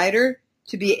provider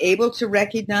to be able to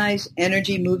recognize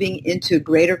energy moving into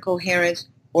greater coherence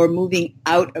or moving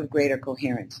out of greater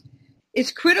coherence.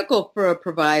 It's critical for a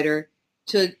provider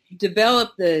to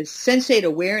develop the sensate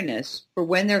awareness for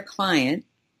when their client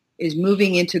is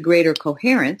moving into greater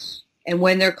coherence and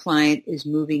when their client is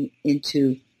moving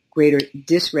into greater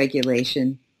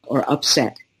dysregulation or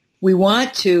upset. We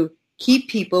want to keep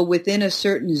people within a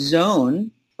certain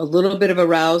zone, a little bit of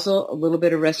arousal, a little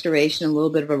bit of restoration, a little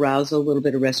bit of arousal, a little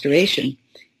bit of restoration.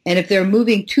 And if they're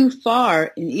moving too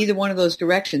far in either one of those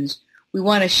directions, we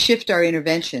want to shift our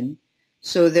intervention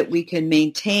so that we can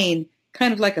maintain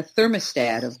kind of like a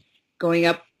thermostat of going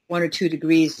up 1 or 2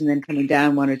 degrees and then coming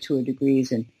down 1 or 2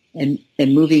 degrees and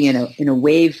moving in a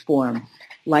wave form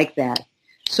like that.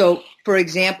 So, for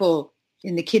example,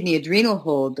 in the kidney adrenal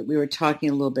hold that we were talking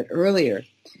a little bit earlier,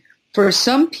 for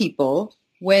some people,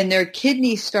 when their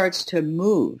kidney starts to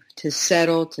move, to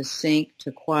settle, to sink,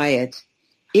 to quiet,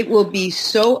 it will be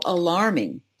so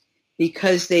alarming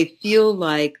because they feel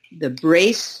like the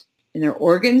brace in their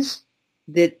organs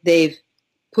that they've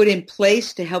put in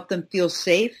place to help them feel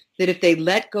safe, that if they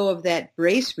let go of that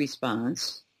brace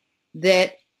response,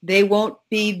 that they won't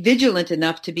be vigilant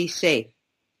enough to be safe.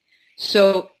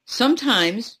 So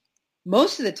sometimes,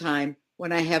 most of the time,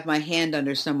 when I have my hand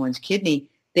under someone's kidney,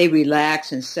 they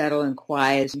relax and settle and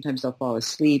quiet. Sometimes they'll fall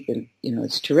asleep and,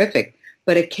 it's terrific.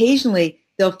 But occasionally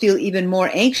they'll feel even more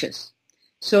anxious.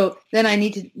 So then I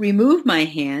need to remove my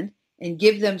hand and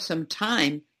give them some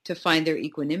time to find their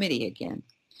equanimity again.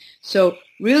 So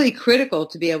really critical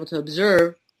to be able to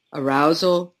observe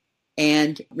arousal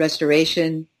and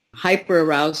restoration,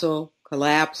 hyperarousal,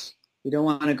 collapse. We don't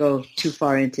want to go too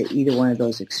far into either one of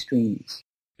those extremes.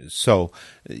 So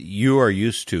you are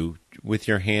used to, with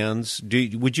your hands,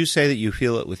 would you say that you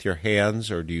feel it with your hands,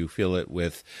 or do you feel it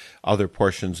with other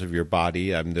portions of your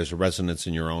body? I mean, there's a resonance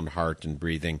in your own heart and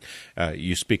breathing.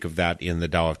 You speak of that in the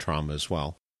Tao of Trauma as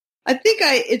well. I think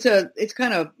it's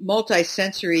kind of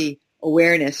multi-sensory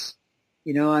awareness.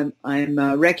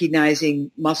 I'm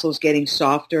recognizing muscles getting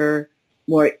softer,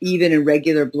 more even and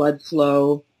regular blood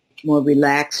flow, more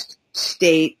relaxed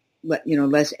state,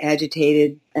 less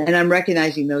agitated. And I'm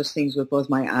recognizing those things with both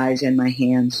my eyes and my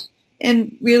hands.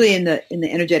 And really in the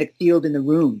energetic field in the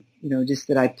room, just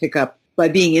that I pick up by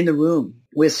being in the room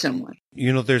with someone.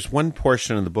 You know, there's one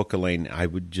portion of the book, Elaine, I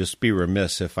would just be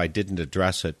remiss if I didn't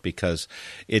address it because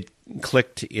it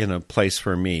clicked in a place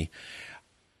for me.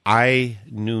 I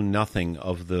knew nothing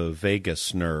of the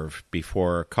vagus nerve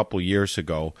before a couple years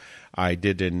ago. I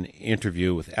did an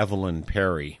interview with Evelyn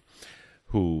Perry,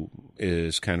 who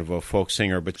is kind of a folk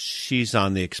singer, but she's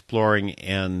on the exploring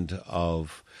end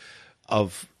of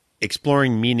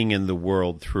exploring meaning in the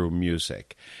world through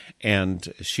music.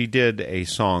 And she did a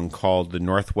song called The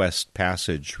Northwest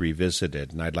Passage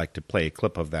Revisited, and I'd like to play a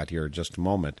clip of that here in just a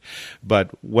moment.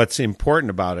 But what's important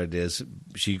about it is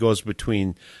she goes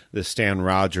between the Stan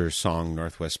Rogers song,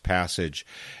 Northwest Passage,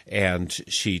 and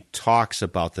she talks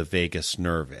about the vagus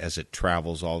nerve as it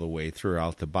travels all the way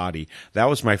throughout the body. That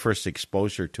was my first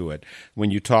exposure to it.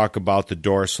 When you talk about the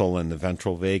dorsal and the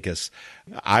ventral vagus,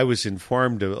 I was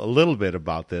informed a little bit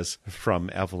about this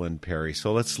from Evelyn Perry.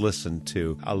 So let's listen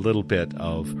to a little bit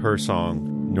of her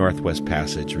song, Northwest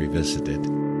Passage Revisited.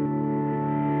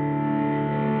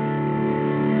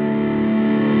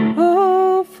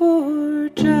 Oh, for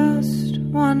just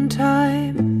one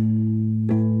time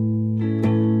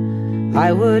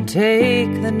I would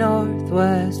take the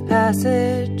Northwest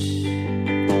Passage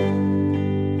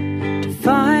to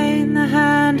find the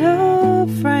hand of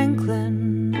Franklin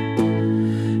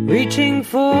reaching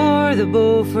for the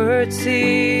Beaufort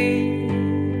Sea,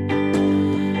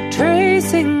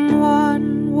 tracing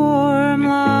one warm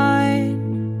line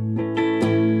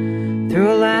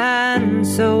through a land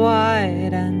so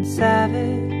wide and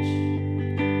savage,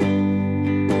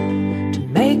 to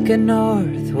make a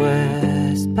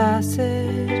Northwest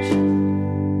Passage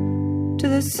to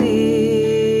the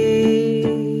sea.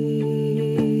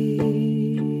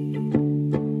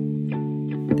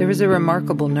 There is a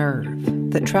remarkable nerve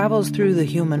that travels through the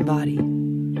human body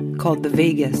called the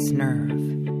vagus nerve.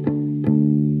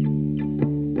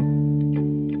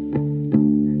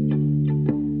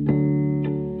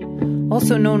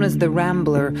 Also known as the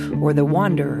rambler or the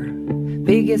wanderer,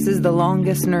 vagus is the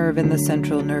longest nerve in the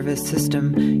central nervous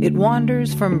system. It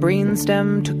wanders from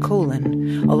brainstem to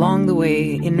colon, along the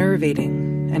way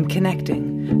innervating and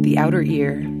connecting the outer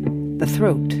ear, the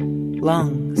throat,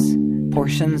 lungs,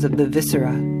 portions of the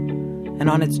viscera, and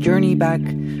on its journey back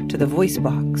to the voice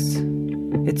box,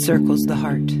 it circles the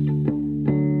heart.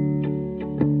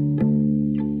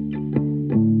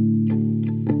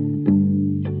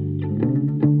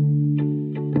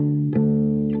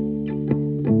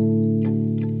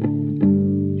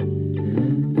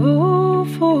 Oh,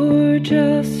 for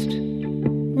just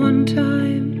one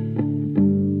time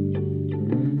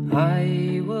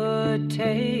I would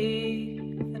take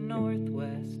the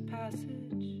Northwest Passage.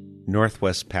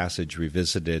 Northwest Passage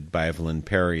Revisited by Evelyn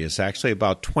Perry is actually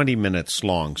about 20 minutes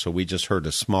long, so we just heard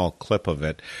a small clip of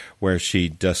it where she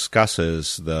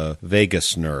discusses the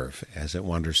vagus nerve as it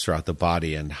wanders throughout the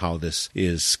body and how this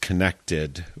is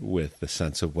connected with the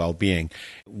sense of well-being,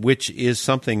 which is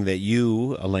something that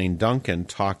you, Elaine Duncan,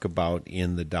 talk about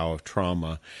in the Tao of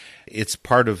Trauma. It's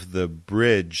part of the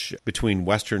bridge between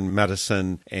Western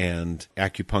medicine and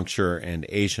acupuncture and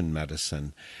Asian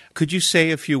medicine. Could you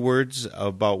say a few words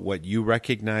about what you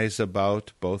recognize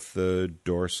about both the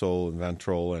dorsal and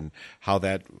ventral and how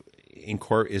that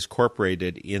is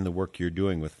incorporated in the work you're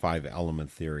doing with 5-element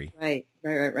theory? Right.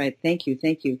 Thank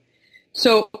you.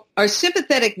 So our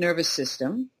sympathetic nervous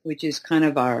system, which is kind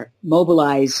of our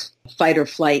mobilize, fight or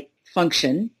flight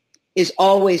function, is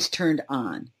always turned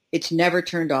on. It's never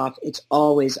turned off. It's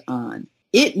always on.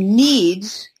 It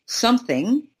needs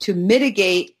something to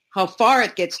mitigate how far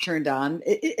it gets turned on,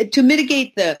 to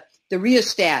mitigate the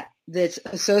rheostat that's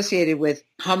associated with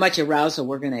how much arousal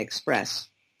we're going to express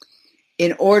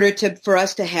in order for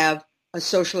us to have a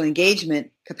social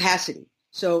engagement capacity.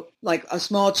 So like a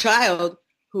small child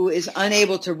who is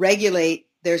unable to regulate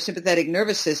their sympathetic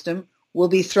nervous system will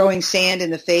be throwing sand in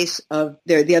the face of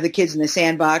the other kids in the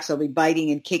sandbox. They'll be biting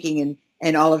and kicking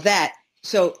and all of that.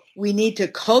 So we need to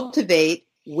cultivate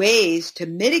ways to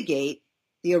mitigate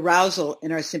the arousal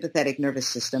in our sympathetic nervous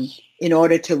system in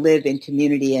order to live in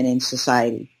community and in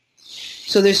society.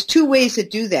 So there's two ways to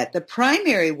do that. The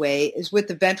primary way is with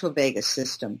the ventral vagus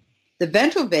system. The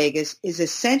ventral vagus is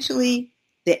essentially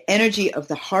the energy of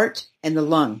the heart and the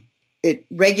lung. It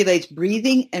regulates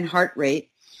breathing and heart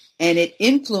rate, and it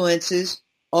influences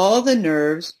all the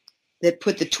nerves that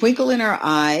put the twinkle in our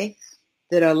eye,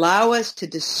 that allow us to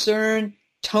discern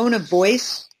tone of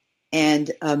voice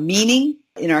and meaning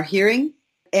in our hearing,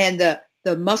 and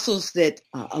the muscles that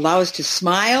allow us to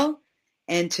smile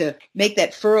and to make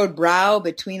that furrowed brow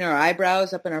between our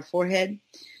eyebrows up in our forehead.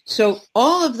 So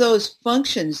all of those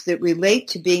functions that relate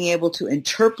to being able to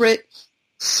interpret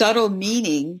subtle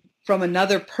meaning from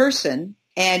another person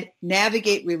and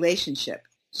navigate relationship.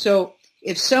 So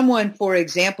if someone, for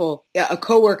example, a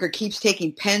coworker keeps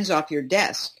taking pens off your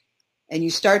desk and you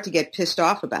start to get pissed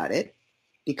off about it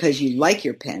because you like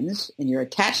your pens and you're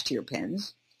attached to your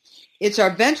pens, it's our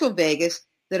ventral vagus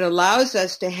that allows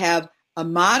us to have a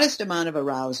modest amount of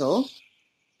arousal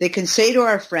that can say to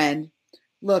our friend,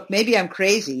 look, maybe I'm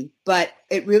crazy, but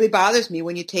it really bothers me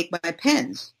when you take my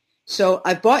pens. So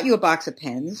I bought you a box of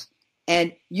pens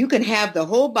and you can have the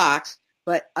whole box,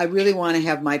 but I really want to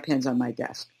have my pens on my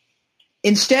desk.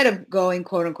 Instead of going,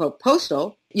 quote unquote,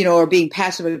 postal, or being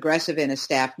passive aggressive in a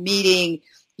staff meeting,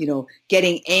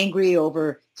 getting angry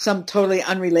over some totally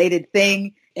unrelated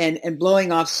thing and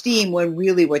blowing off steam when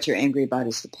really what you're angry about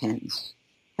is the pens.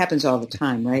 Happens all the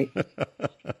time, right?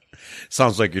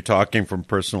 Sounds like you're talking from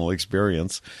personal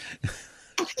experience.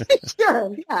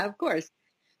 Sure, yeah, of course.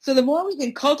 So the more we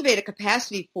can cultivate a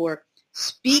capacity for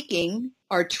speaking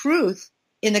our truth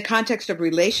in the context of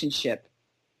relationship,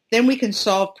 then we can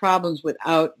solve problems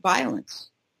without violence.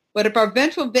 But if our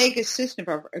ventral vagus system,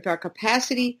 if our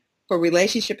capacity for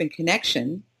relationship and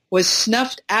connection was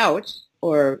snuffed out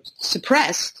or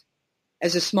suppressed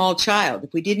as a small child,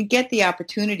 if we didn't get the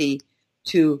opportunity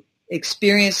to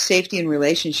experience safety in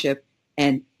relationship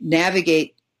and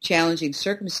navigate challenging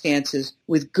circumstances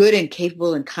with good and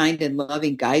capable and kind and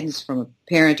loving guidance from a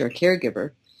parent or caregiver,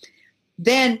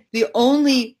 then the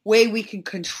only way we can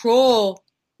control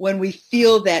when we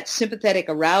feel that sympathetic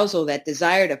arousal, that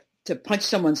desire to punch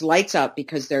someone's lights out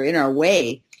because they're in our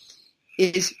way,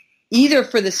 is either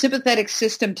for the sympathetic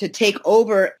system to take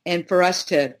over and for us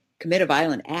to commit a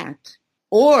violent act,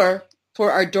 or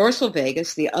for our dorsal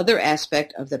vagus, the other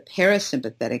aspect of the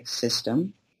parasympathetic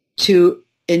system, to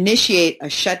initiate a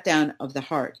shutdown of the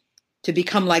heart, to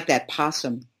become like that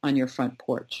possum on your front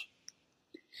porch.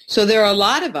 So there are a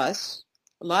lot of us,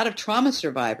 a lot of trauma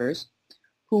survivors,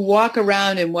 who walk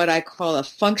around in what I call a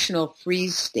functional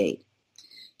freeze state.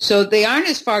 So they aren't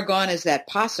as far gone as that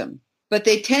possum, but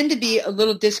they tend to be a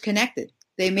little disconnected.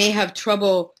 They may have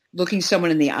trouble looking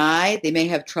someone in the eye. They may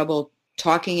have trouble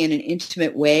talking in an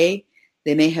intimate way.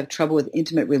 They may have trouble with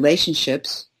intimate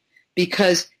relationships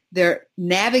because they're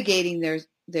navigating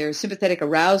their sympathetic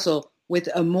arousal with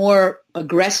a more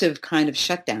aggressive kind of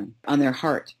shutdown on their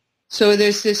heart. So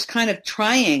there's this kind of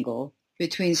triangle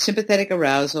between sympathetic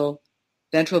arousal,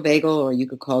 ventral vagal, or you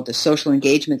could call it the social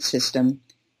engagement system,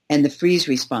 and the freeze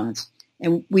response.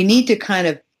 And we need to kind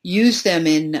of use them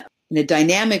in a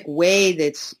dynamic way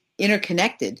that's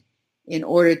interconnected in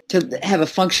order to have a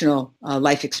functional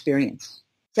life experience.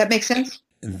 Does that make sense?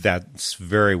 That's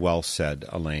very well said,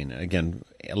 Elaine. Again,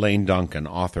 Elaine Duncan,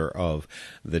 author of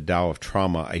The Tao of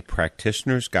Trauma, A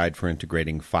Practitioner's Guide for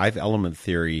Integrating 5-Element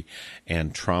Theory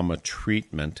and Trauma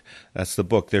Treatment. That's the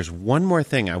book. There's one more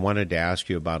thing I wanted to ask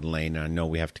you about, Elaine. I know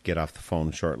we have to get off the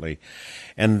phone shortly.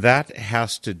 And that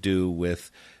has to do with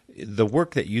the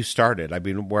work that you started. I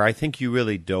mean, where I think you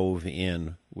really dove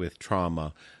in with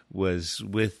trauma was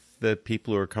with the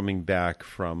people who are coming back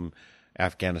from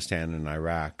Afghanistan and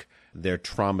Iraq. They're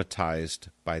traumatized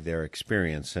by their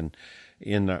experience. And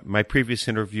in my previous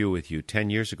interview with you 10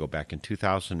 years ago, back in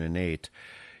 2008,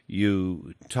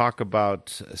 you talk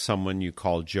about someone you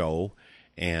call Joe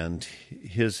and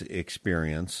his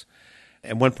experience.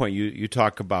 At one point, you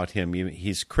talk about him.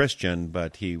 He's Christian,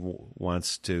 but he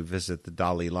wants to visit the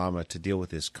Dalai Lama to deal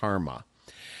with his karma.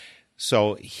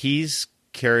 So he's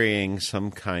carrying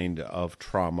some kind of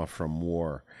trauma from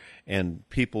war. And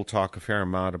people talk a fair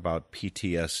amount about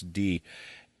PTSD.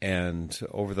 And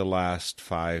over the last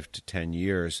 5 to 10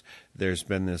 years, there's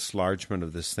been this enlargement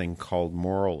of this thing called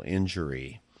moral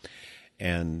injury.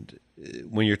 And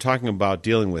when you're talking about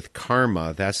dealing with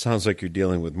karma, that sounds like you're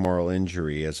dealing with moral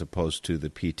injury as opposed to the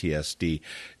PTSD.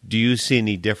 Do you see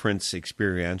any difference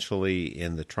experientially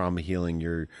in the trauma healing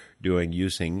you're doing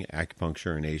using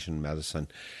acupuncture and Asian medicine?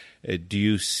 Do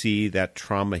you see that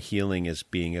trauma healing as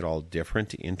being at all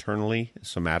different internally,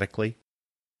 somatically?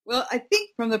 Well, I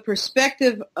think from the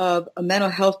perspective of a mental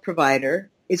health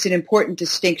provider, it's an important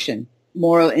distinction,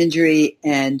 moral injury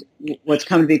and what's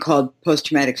come to be called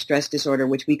post-traumatic stress disorder,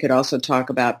 which we could also talk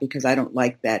about because I don't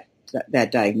like that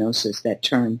diagnosis, that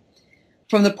term.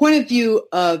 From the point of view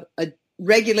of a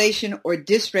regulation or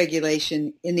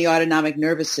dysregulation in the autonomic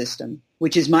nervous system,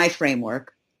 which is my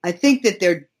framework, I think that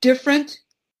they're different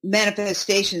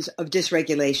manifestations of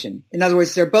dysregulation. In other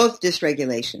words, they're both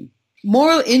dysregulation.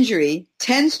 Moral injury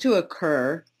tends to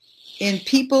occur in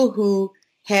people who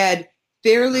had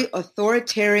fairly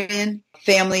authoritarian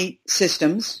family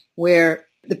systems where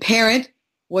the parent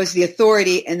was the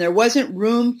authority and there wasn't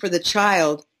room for the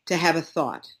child to have a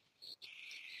thought.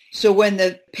 So when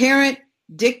the parent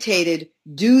dictated,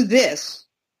 do this,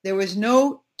 there was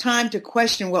no time to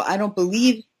question, well, I don't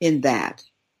believe in that.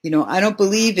 I don't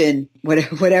believe in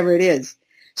whatever it is.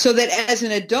 So that as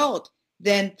an adult,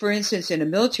 then, for instance, in a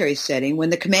military setting, when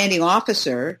the commanding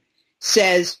officer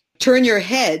says, turn your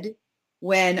head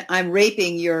when I'm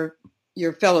raping your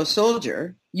fellow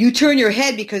soldier, you turn your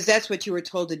head because that's what you were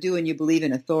told to do and you believe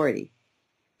in authority.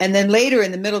 And then later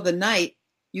in the middle of the night,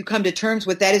 you come to terms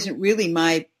with that isn't really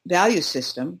my value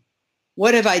system.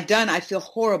 What have I done? I feel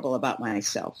horrible about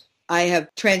myself. I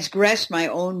have transgressed my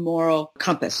own moral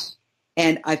compass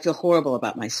and I feel horrible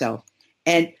about myself.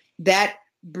 And that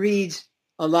breeds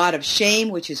a lot of shame,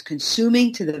 which is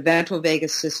consuming to the ventral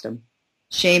vagus system.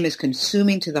 Shame is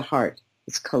consuming to the heart.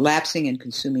 It's collapsing and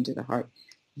consuming to the heart.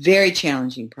 Very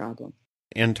challenging problem.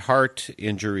 And heart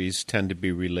injuries tend to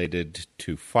be related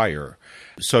to fire.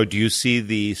 So do you see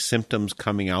the symptoms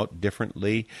coming out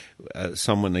differently?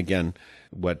 Someone, again,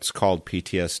 what's called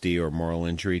PTSD or moral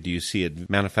injury, do you see it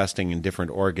manifesting in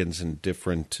different organs and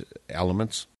different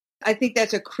elements? I think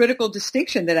that's a critical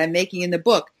distinction that I'm making in the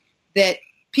book, that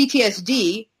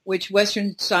PTSD, which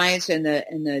Western science and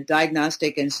the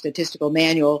Diagnostic and Statistical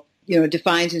Manual,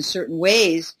 defines in certain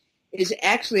ways, is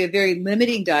actually a very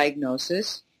limiting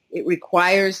diagnosis. It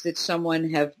requires that someone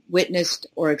have witnessed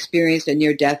or experienced a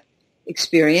near-death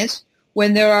experience,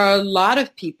 when there are a lot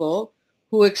of people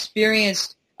who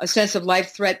experienced a sense of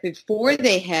life threat before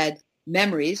they had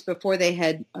memories, before they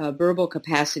had verbal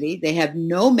capacity. They have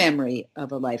no memory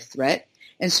of a life threat,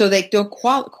 and so they don't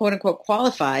quote-unquote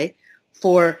qualify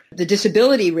for the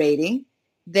disability rating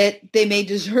that they may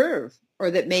deserve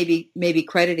or that may be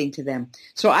crediting to them.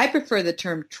 So I prefer the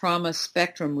term trauma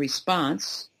spectrum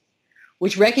response,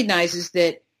 which recognizes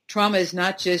that trauma is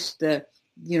not just the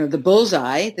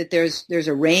bullseye, that there's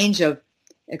a range of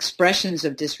expressions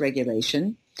of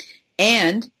dysregulation,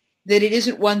 and that it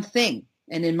isn't one thing.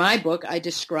 And in my book, I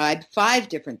describe 5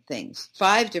 different things,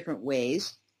 5 different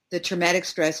ways that traumatic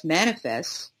stress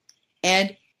manifests,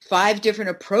 and 5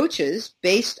 different approaches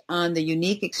based on the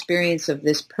unique experience of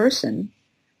this person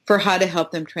for how to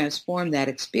help them transform that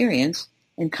experience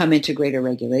and come into greater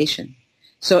regulation.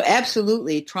 So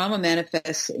absolutely, trauma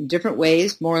manifests in different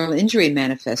ways. Moral injury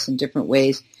manifests in different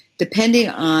ways, depending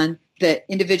on the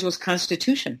individual's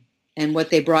constitution and what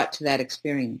they brought to that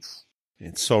experience.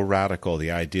 It's so radical,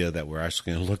 the idea that we're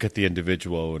actually going to look at the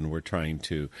individual and we're trying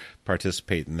to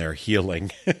participate in their healing.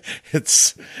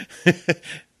 It's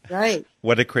right.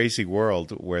 What a crazy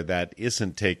world where that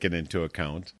isn't taken into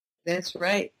account. That's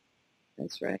right.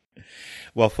 That's right.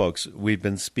 Well, folks, we've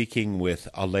been speaking with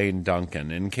Elaine Duncan.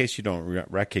 In case you don't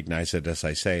recognize it as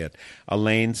I say it,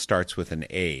 Elaine starts with an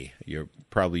A. You're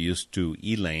probably used to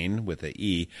Elaine with an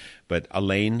E, but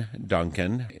Elaine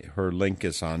Duncan, her link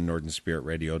is on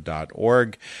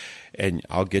northernspiritradio.org, and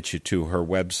I'll get you to her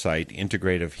website,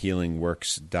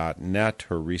 integrativehealingworks.net,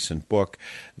 her recent book,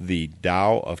 The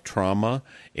Tao of Trauma,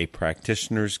 A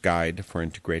Practitioner's Guide for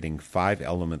Integrating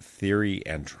 5-Element Theory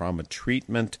and Trauma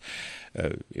Treatment.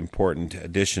 Important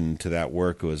addition to that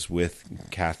work was with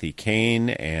Kathy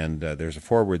Kane, and there's a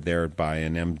foreword there by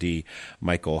an MD,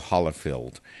 Michael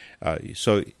Hollifield.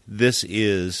 So this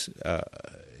is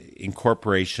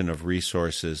incorporation of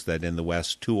resources that in the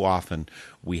West too often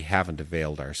we haven't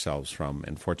availed ourselves from.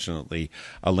 And fortunately,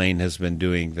 Elaine has been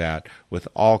doing that with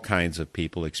all kinds of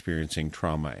people experiencing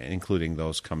trauma, including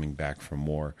those coming back from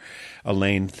war.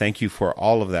 Elaine, thank you for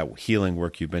all of that healing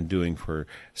work you've been doing for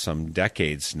some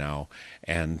decades now,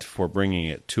 and for bringing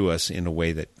it to us in a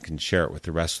way that can share it with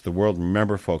the rest of the world.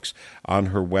 Remember, folks, on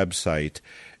her website,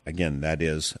 again, that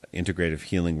is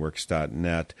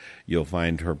integrativehealingworks.net. You'll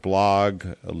find her blog,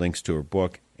 links to her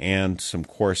book, and some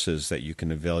courses that you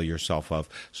can avail yourself of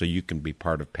so you can be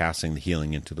part of passing the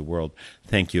healing into the world.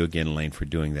 Thank you again, Elaine, for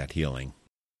doing that healing.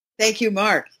 Thank you,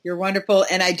 Mark. You're wonderful.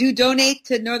 And I do donate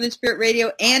to Northern Spirit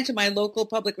Radio and to my local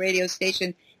public radio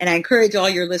station, and I encourage all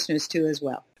your listeners to as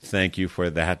well. Thank you for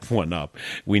that one up.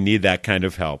 We need that kind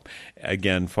of help.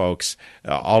 Again, folks,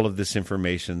 all of this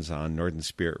information's on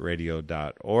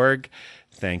northernspiritradio.org.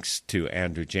 Thanks to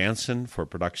Andrew Jansen for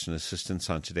production assistance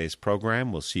on today's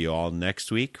program. We'll see you all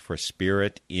next week for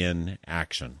Spirit in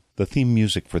Action. The theme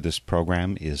music for this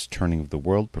program is Turning of the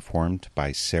World, performed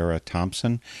by Sarah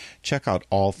Thompson. Check out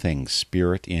all things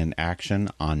Spirit in Action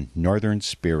on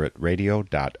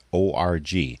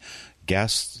northernspiritradio.org.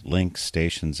 Guests, links,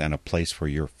 stations, and a place for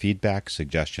your feedback,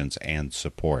 suggestions, and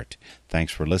support.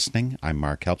 Thanks for listening. I'm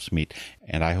Mark Helpsmeet,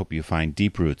 and I hope you find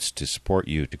deep roots to support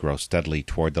you to grow steadily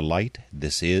toward the light.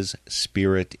 This is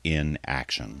Spirit in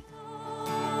Action.